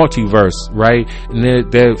being a multiverse, right? And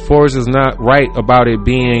that Forrest is not right about it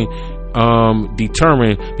being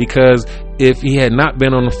determined, because if he had not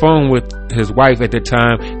been on the phone with his wife at the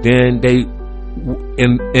time, then they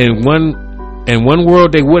in one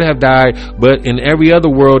world they would have died, but in every other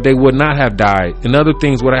world they would not have died, and other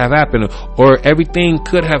things would have happened, or everything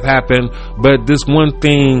could have happened, but this one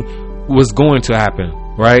thing was going to happen,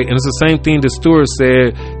 right? And it's the same thing that Stewart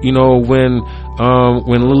said, you know, when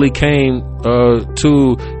Lily came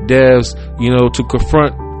to Dev's, you know, to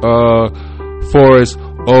confront Forrest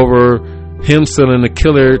over him selling the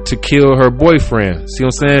killer to kill her boyfriend. See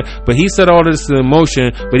what I'm saying? But he said all this in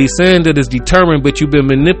motion, but he's saying that it's determined, but you've been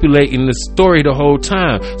manipulating the story the whole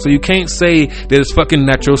time. So you can't say that it's fucking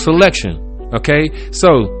natural selection. Okay?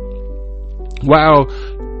 So while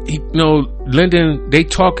Lyndon, they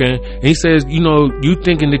talking, and he says, you know, you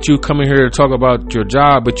thinking that you coming here to talk about your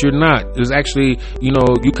job, but you're not. It's actually, you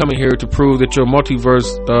know, you coming here to prove that your multiverse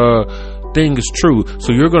thing is true.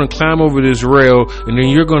 So you're going to climb over this rail, and then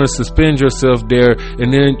you're going to suspend yourself there,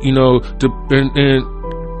 and then, you know,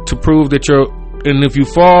 to prove that and if you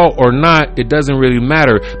fall or not, it doesn't really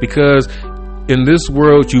matter, because in this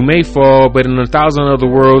world you may fall, but in 1,000 other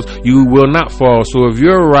worlds you will not fall. So if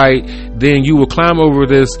you're right, then you will climb over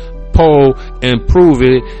this pole and prove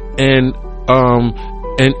it, and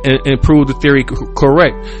prove the theory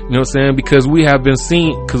correct. You know what I'm saying? Because we have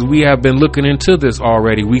been looking into this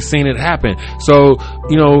already. We've seen it happen. So,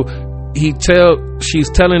 you know, she's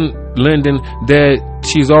telling Lyndon that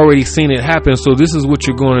she's already seen it happen. So this is what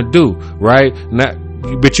you're going to do, right?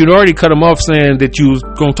 But you'd already cut him off saying that you was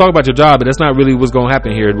going to talk about your job, but that's not really what's going to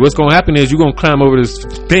happen here. What's going to happen is you're going to climb over this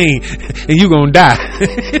thing and you're going to die.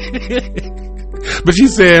 But she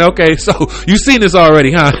said, okay, so you seen this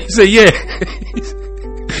already, huh? He said, yeah.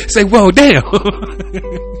 Say, whoa, damn.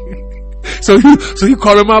 So you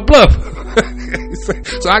calling my bluff.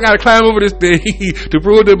 So I gotta climb over this thing to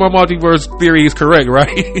prove that my multiverse theory is correct,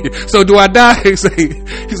 right? So do I die? He's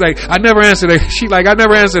like, I never answered that. She's like, I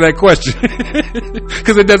never answered that question.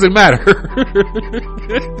 Cause it doesn't matter.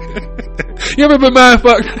 You ever been mind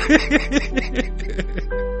fucked?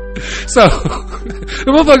 So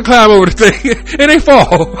the motherfucker climb over the thing and they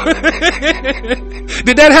fall.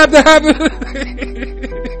 Did that have to happen?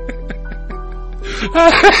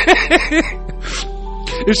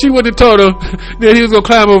 If she would have told him that he was gonna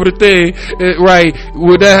climb over the thing, right,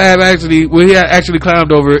 would he actually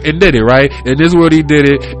climbed over it and did it, right? In this world he did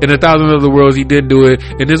it, in 1,000 other worlds he didn't do it,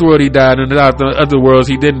 in this world he died, in 1,000 other worlds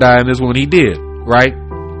he didn't die, in this one he did, right?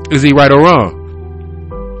 Is he right or wrong?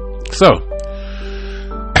 So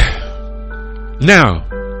now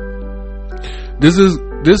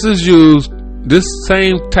this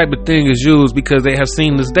same type of thing is used because they have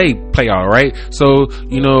seen this day play out, right? So,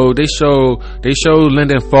 you know, they show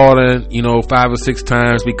Lyndon falling, you know, 5 or 6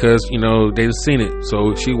 times because, you know, they've seen it.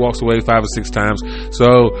 So she walks away 5 or 6 times.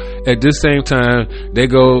 So at this same time, they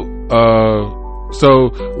go,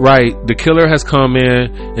 right, the killer has come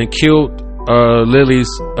in and killed Lily's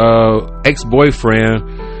ex-boyfriend.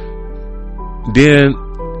 Then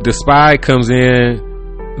the spy comes in,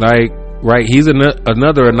 like, right, he's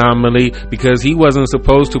another anomaly because he wasn't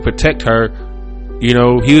supposed to protect her. You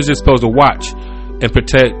know, he was just supposed to watch and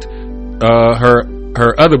protect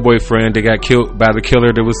her other boyfriend that got killed by the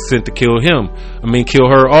killer that was sent to kill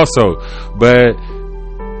her also. But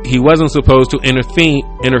he wasn't supposed to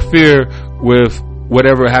interfere with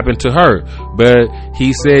whatever happened to her. But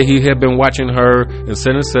he said he had been watching her and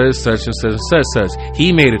said and such and such and such.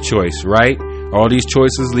 He made a choice, right? All these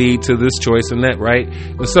choices lead to this choice and that, right?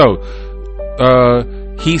 And so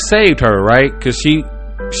he saved her, right? Because she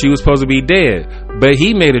was supposed to be dead, but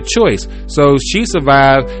he made a choice, so she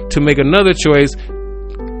survived to make another choice.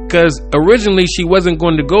 Because originally she wasn't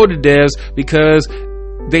going to go to Dev's because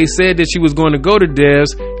they said that she was going to go to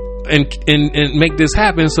Dev's and make this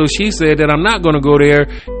happen. So she said that I'm not going to go there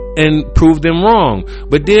and prove them wrong.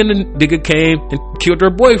 But then the nigga came and killed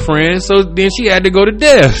her boyfriend, so then she had to go to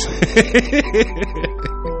Dev's.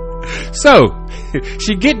 So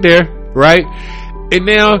she get there, right? And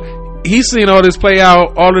now he's seen all this play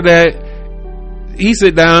out, all of that. He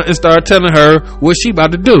sit down and start telling her what she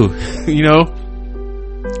about to do.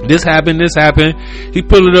 This happened. He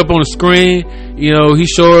put it up on the screen. He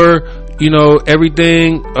show her,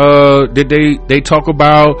 everything that they talk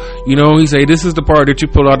about. He say, this is the part that you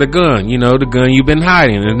pull out the gun, the gun you've been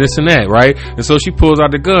hiding and this and that, right? And so she pulls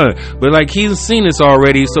out the gun, but like, he's seen this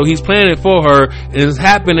already, so he's planning it for her, and it's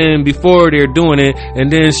happening before they're doing it,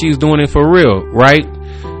 and then she's doing it for real, right?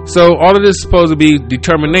 So all of this is supposed to be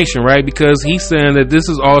determination, right? Because he's saying that this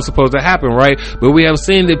is all supposed to happen, right? But we have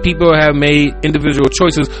seen that people have made individual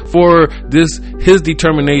choices for his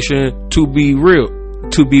determination to be real,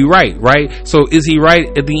 to be right? So is he right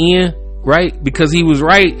at the end, right? Because he was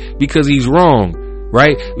right, because he's wrong,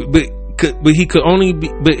 right? But he could only be,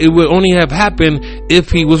 but it would only have happened if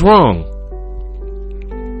he was wrong.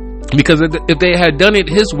 Because if they had done it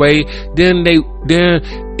his way, then it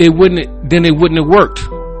wouldn't have worked.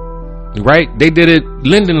 Right? They did it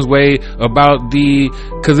Lyndon's way about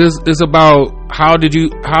because it's about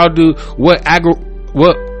what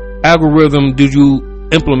algorithm did you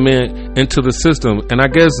implement into the system. And I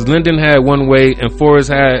guess Lyndon had one way and Forrest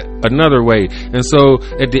had another way. And so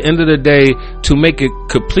at the end of the day, to make it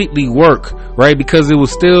completely work, right? Because it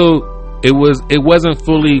wasn't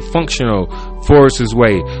fully functional Forrest's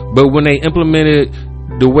way. But when they implemented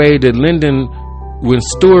the way that when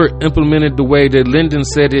Stewart implemented the way that Lyndon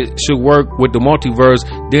said it should work with the multiverse,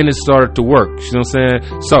 then it started to work. You know what I'm saying?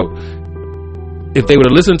 So if they would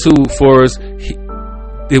have listened to Forrest,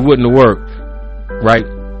 it wouldn't have worked, right?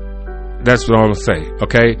 That's what I'm gonna say.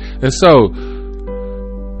 Okay. And so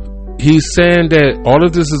he's saying that all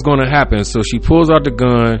of this is going to happen. So she pulls out the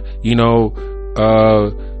gun,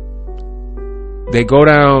 they go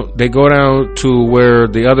down to where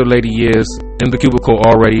the other lady is in the cubicle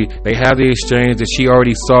already. They have the exchange that she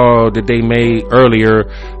already saw that they made earlier,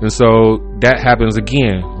 and so that happens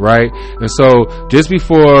again, right? And so just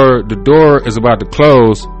before the door is about to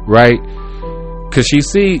close, right? Because she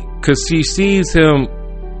sees him,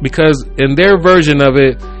 because in their version of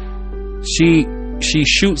it, she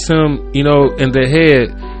shoots him, in the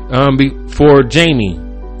head for Jamie.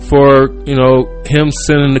 For him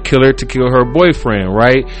sending the killer to kill her boyfriend,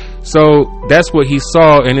 right? So that's what he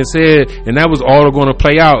saw in his head, and that was all going to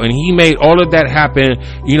play out. And he made all of that happen.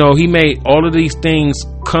 He made all of these things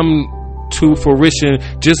come to fruition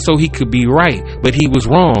just so he could be right. But he was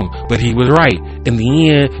wrong. But he was right in the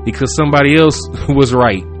end because somebody else was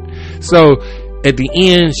right. So at the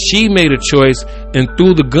end, she made a choice and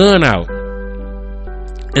threw the gun out.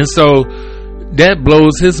 And so that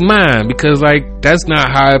blows his mind because, like, that's not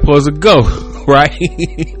how it's supposed to go, right?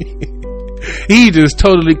 He just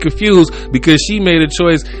totally confused because she made a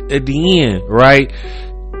choice at the end, right?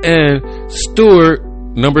 And Stewart,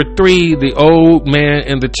 number 3, the old man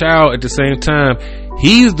and the child at the same time,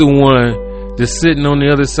 he's the one that's sitting on the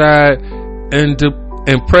other side and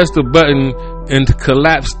press the button and to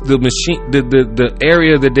collapse the machine, the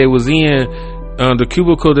area that they was in, the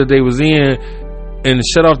cubicle that they was in, and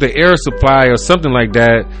shut off the air supply or something like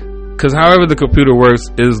that, because however the computer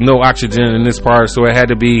works is no oxygen in this part, so it had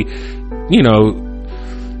to be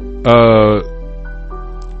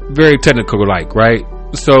very technical, like, right?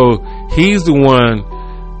 So he's the one,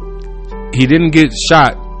 he didn't get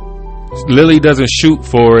shot. Lily doesn't shoot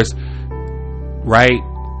Forrest, right?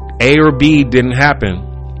 A or B didn't happen,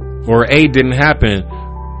 or A didn't happen,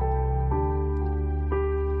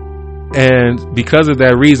 and because of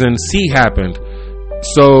that reason C happened.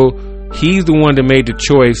 So he's the one that made the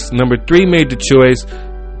choice. Number 3 made the choice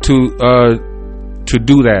to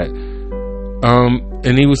do that.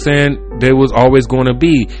 And he was saying there was always going to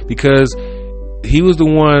be, because he was the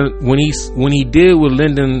one when he did what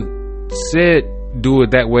Lyndon said, do it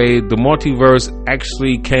that way, the multiverse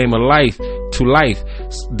actually came to life.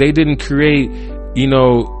 They didn't create,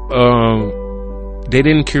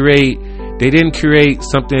 they didn't create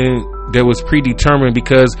something that was predetermined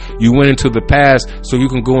because you went into the past so you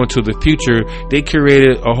can go into the future. They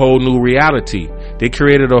created a whole new reality. They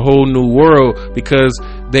created a whole new world because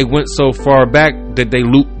they went so far back that they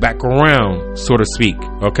looped back around, so to speak.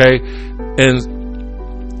 Okay. And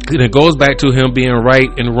it goes back to him being right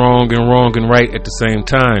and wrong and wrong and right at the same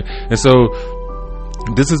time. And so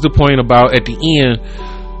this is the point about at the end,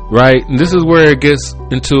 right? And this is where it gets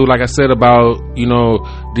into, like I said, about,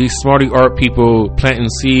 these smarty art people planting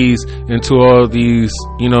seeds into all these,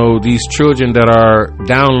 these children that are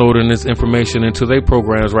downloading this information into their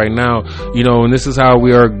programs right now, and this is how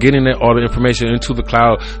we are getting all the information into the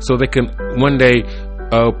cloud so they can one day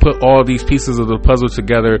put all these pieces of the puzzle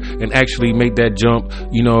together and actually make that jump,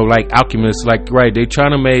 like alchemists, like, right, they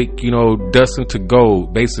trying to make, dust into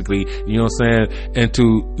gold, basically, you know what I'm saying, and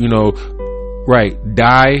to, right,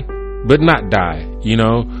 die, but not die,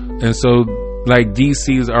 and so, like, these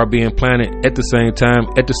seeds are being planted at the same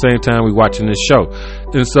time we watching this show.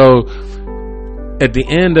 And so at the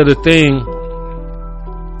end of the thing,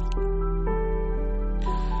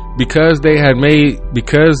 because they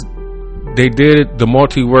did it the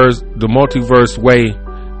multiverse way,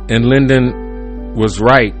 and Lyndon was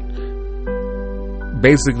right.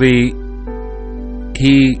 Basically,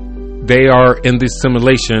 they are in this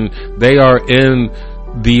simulation. They are in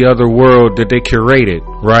the other world that they curated,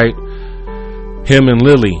 right? Him and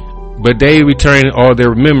Lily, but they return all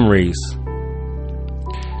their memories.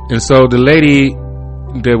 And so the lady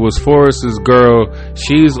that was Forrest's girl,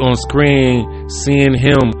 she's on screen seeing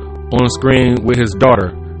him on screen with his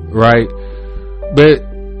daughter, right? But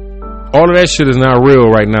all of that shit is not real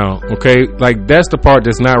right now, okay? Like, that's the part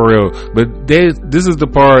that's not real. But this is the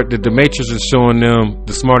part that the Matrix is showing them,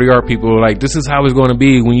 the smarty art people, like, this is how it's going to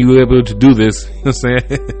be when you're able to do this. You know what I'm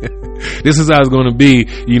saying? This is how it's going to be,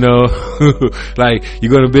 like, you're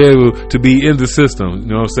going to be able to be in the system, you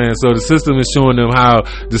know what I'm saying? So the system is showing them how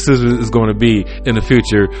the system is going to be in the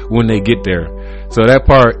future when they get there. So that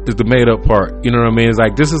part is the made up part, you know what I mean? It's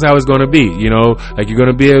like, this is how it's going to be, like, you're going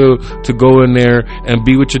to be able to go in there and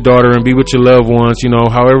be with your daughter and be with your loved ones,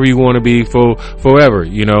 however you want to be for forever,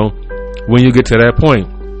 when you get to that point,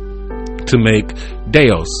 to make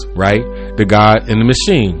Deus, right? The God and the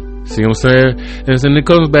machine. See what I'm saying? And then it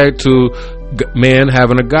comes back to man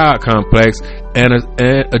having a God complex and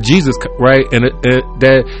a Jesus, right? And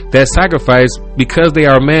that sacrifice, because they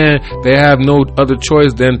are man, they have no other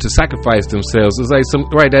choice than to sacrifice themselves. It's like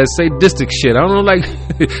that sadistic shit. I don't know, like,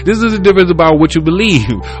 this is the difference about what you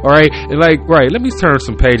believe, all right? And like, right, let me turn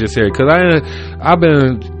some pages here, because I've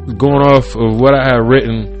been going off of what I have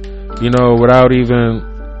written, without even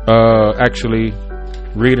actually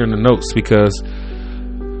reading the notes, because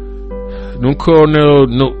them Cornell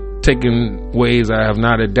note taking ways I have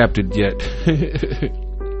not adapted yet.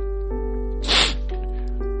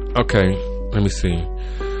 Okay, let me see.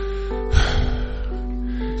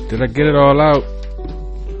 Did I get it all out?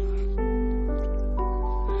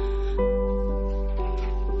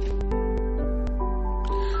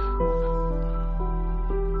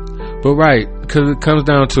 But right, because it comes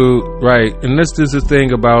down to, right, and this is the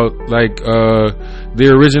thing about, like, the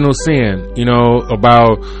original sin,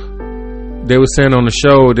 about, they were saying on the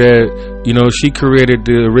show that, she created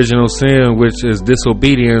the original sin, which is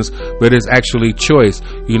disobedience, but it's actually choice,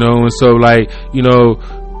 and so, like, Big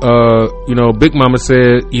Mama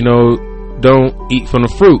said, don't eat from the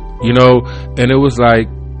fruit, and it was like,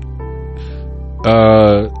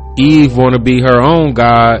 Eve want to be her own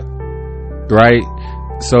God, right?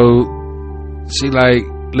 So she like,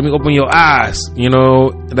 let me open your eyes,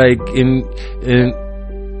 like, and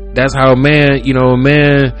that's how man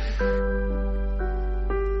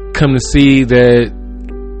come to see that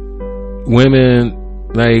women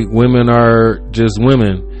are just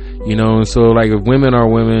women, and so, like, if women are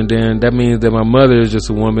women, then that means that my mother is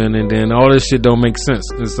just a woman, and then all this shit don't make sense.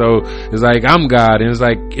 And so it's like, I'm God, and it's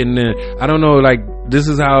like, and then I don't know, like, this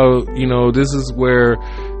is how, this is where,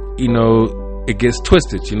 it gets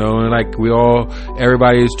twisted, and like,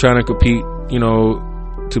 everybody is trying to compete,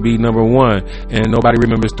 to be number one, and nobody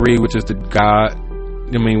remembers three, which is the God,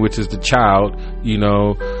 which is the child,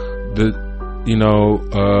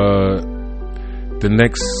 the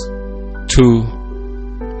next two,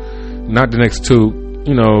 not the next two,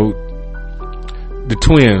 the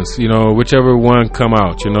twins, whichever one come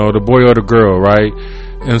out, the boy or the girl, right?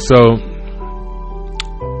 And so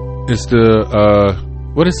it's the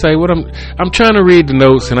what it say? I'm trying to read the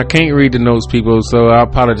notes, and I can't read the notes, people, so I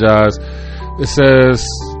apologize. It says,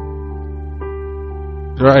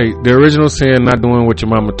 right, the original sin, not doing what your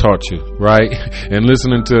mama taught you, right? And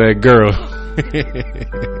listening to that girl.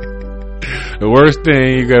 The worst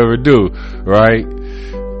thing you could ever do, right?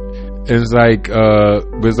 It's like,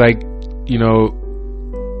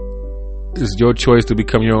 it's your choice to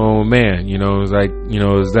become your own man, it's like,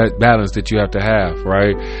 it's that balance that you have to have,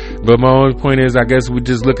 right? But my only point is, I guess we're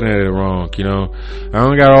just looking at it wrong, I don't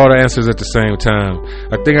got all the answers at the same time.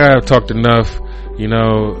 I think I have talked enough, the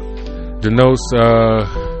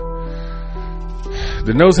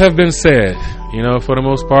notes have been said, for the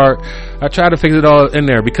most part. I try to fix it all in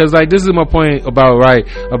there, because, like, this is my point about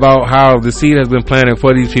how the seed has been planted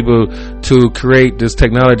for these people to create this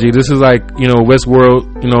technology. This is like, Westworld,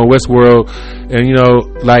 and,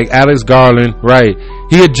 like, Alex Garland, right?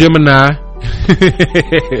 He a Gemini,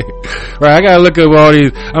 Right, I gotta look up all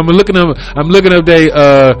these. I'm looking up. They.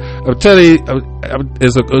 I'm telling you,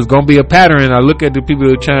 it's gonna be a pattern. I look at the people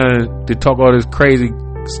who are trying to talk all this crazy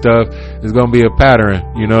stuff. It's gonna be a pattern,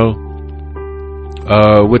 you know.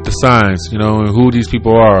 With the signs, you know, and who these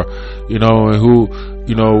people are, you know, and who,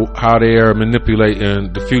 you know, how they are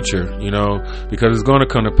manipulating the future, you know, because it's gonna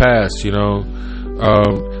come to pass, you know.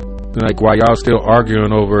 Like, while y'all still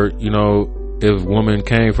arguing over, you know, if woman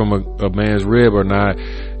came from a man's rib or not,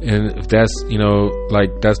 and if that's, you know,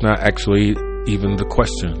 like, that's not actually even the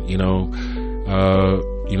question, you know.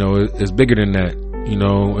 It's bigger than that, you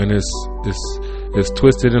know, and it's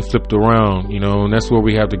twisted and flipped around, you know, and that's where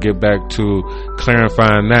we have to get back to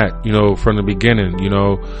clarifying that, you know, from the beginning, you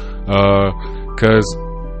know, because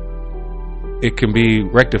it can be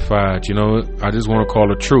rectified, you know. I just want to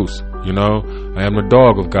call a truce, you know. I am the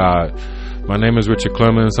dog of God. My name is Richard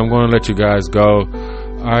Clemens. I'm going to let you guys go.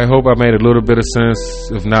 I hope I made a little bit of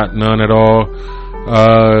sense, if not none at all.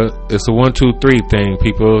 It's a 1, 2, 3 thing,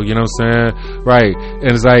 people, you know what I'm saying? Right.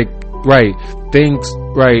 And it's like,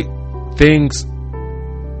 things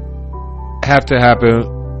have to happen,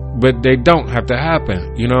 but they don't have to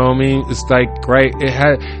happen, you know what I mean? It's like, right, it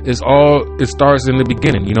starts in the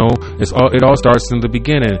beginning, you know. It all starts in the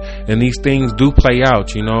beginning, and these things do play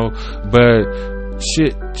out, you know, but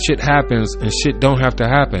shit happens, and shit don't have to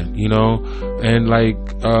happen, you know. And like,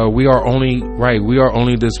 we are only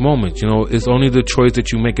this moment, you know. It's only the choice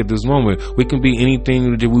that you make at this moment. We can be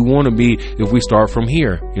anything that we want to be if we start from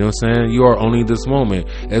here, you know what I'm saying? You are only this moment.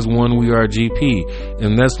 As one, we are GP,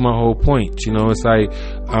 and that's my whole point, you know. It's like,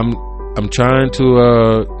 I'm trying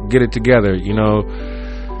to get it together, you know.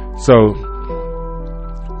 So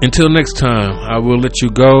until next time, I will let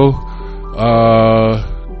you go.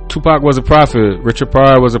 Tupac was a prophet. Richard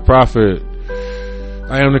Pryor was a prophet.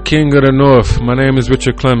 I am the king of the north. My name is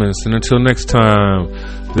Richard Clemens. And until next time,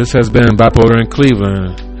 this has been Bipolar in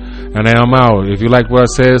Cleveland. And I am out. If you liked what I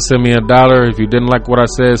said, send me $1. If you didn't like what I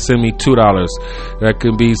said, send me $2. That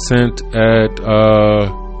can be sent at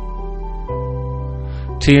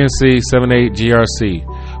TNC78GRC.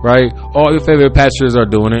 Right? All your favorite pastors are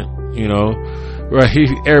doing it. You know. Right?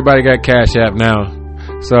 Everybody got Cash App now.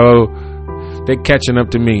 So they catching up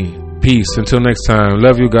to me. Peace. Until next time.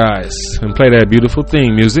 Love you guys. And play that beautiful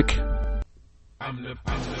theme music. I'm the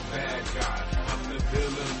bad guy. I'm the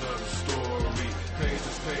villain of the story.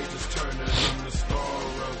 Pages turning. I'm the star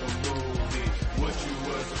of the movie. What you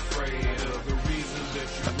was afraid of. The reason that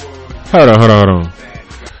you were. Hold on.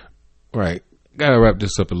 Right. Gotta wrap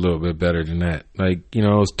this up a little bit better than that. Like, you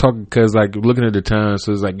know, I was talking because, like, looking at the time,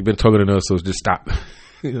 so it's like you've been talking enough, so just stop.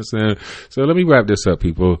 You know what I'm saying? So let me wrap this up,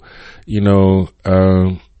 people. You know,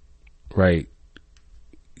 right.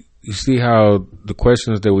 You see how the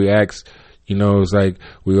questions that we ask, you know, it's like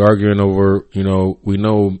we arguing over, you know, we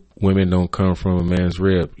know women don't come from a man's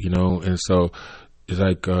rib, you know, and so it's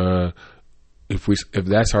like, if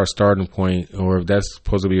that's our starting point, or if that's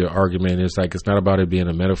supposed to be an argument, it's like, it's not about it being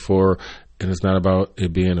a metaphor, and it's not about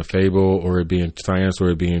it being a fable or it being science or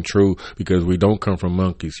it being true, because we don't come from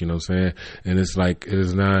monkeys, you know what I'm saying? And it's like, it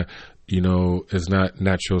is not, you know, it's not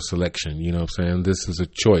natural selection, you know what I'm saying? This is a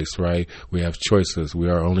choice, right? We have choices. We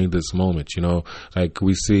are only this moment, you know, like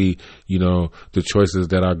we see, you know, the choices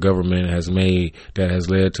that our government has made that has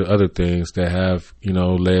led to other things that have, you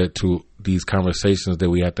know, led to these conversations that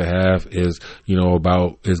we have to have is, you know,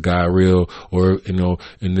 about, is God real? Or, you know,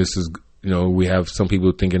 and this is, you know, we have some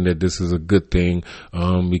people thinking that this is a good thing,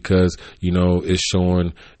 because, you know, it's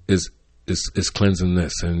showing, it's cleansing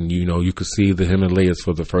this, and, you know, you can see the Himalayas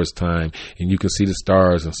for the first time, and you can see the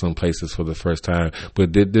stars in some places for the first time.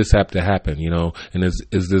 But did this have to happen, you know? And is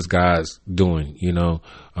this God's doing, you know?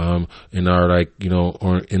 In our, like, you know,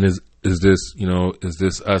 or, and is this, you know, is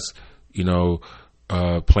this us, you know,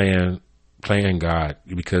 playing God?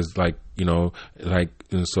 Because, like, you know, like,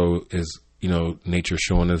 and so is, you know, nature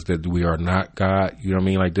showing us that we are not God. You know what I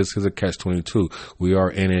mean? Like, this is a catch-22. We are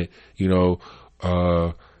in it, you know,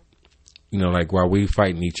 like, while we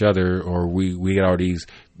fighting each other, or we got all these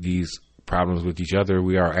problems with each other,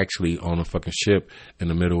 we are actually on a fucking ship in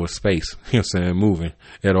the middle of space. You know what I'm saying? Moving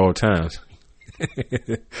at all times.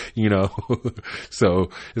 You know? So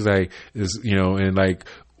it's like, it's, you know, and like,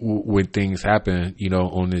 when things happen, you know,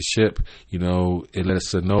 on this ship, you know, it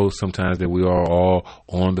lets us know sometimes that we are all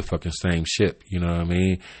on the fucking same ship, you know what I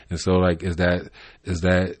mean? And so, like, did that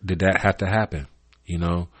have to happen, you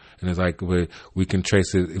know? And it's like, we can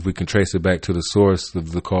trace it, if we can trace it back to the source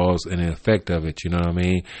of the cause and the effect of it, you know what I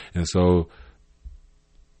mean? And so,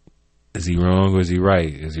 is he wrong or is he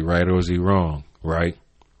right? Is he right or is he wrong, right?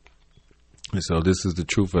 And so this is the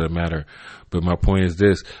truth of the matter. But my point is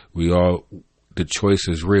this: the choice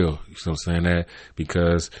is real. You know what I'm saying? That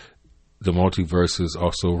because the multiverse is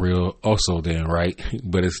also real, also then, right?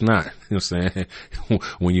 But it's not. You know what I'm saying?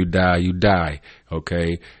 When you die.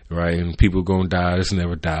 Okay, right? And people gonna die that's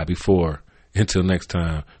never died before. Until next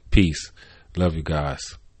time, peace. Love you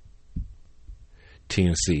guys.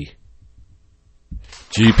 TNC.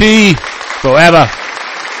 GP forever.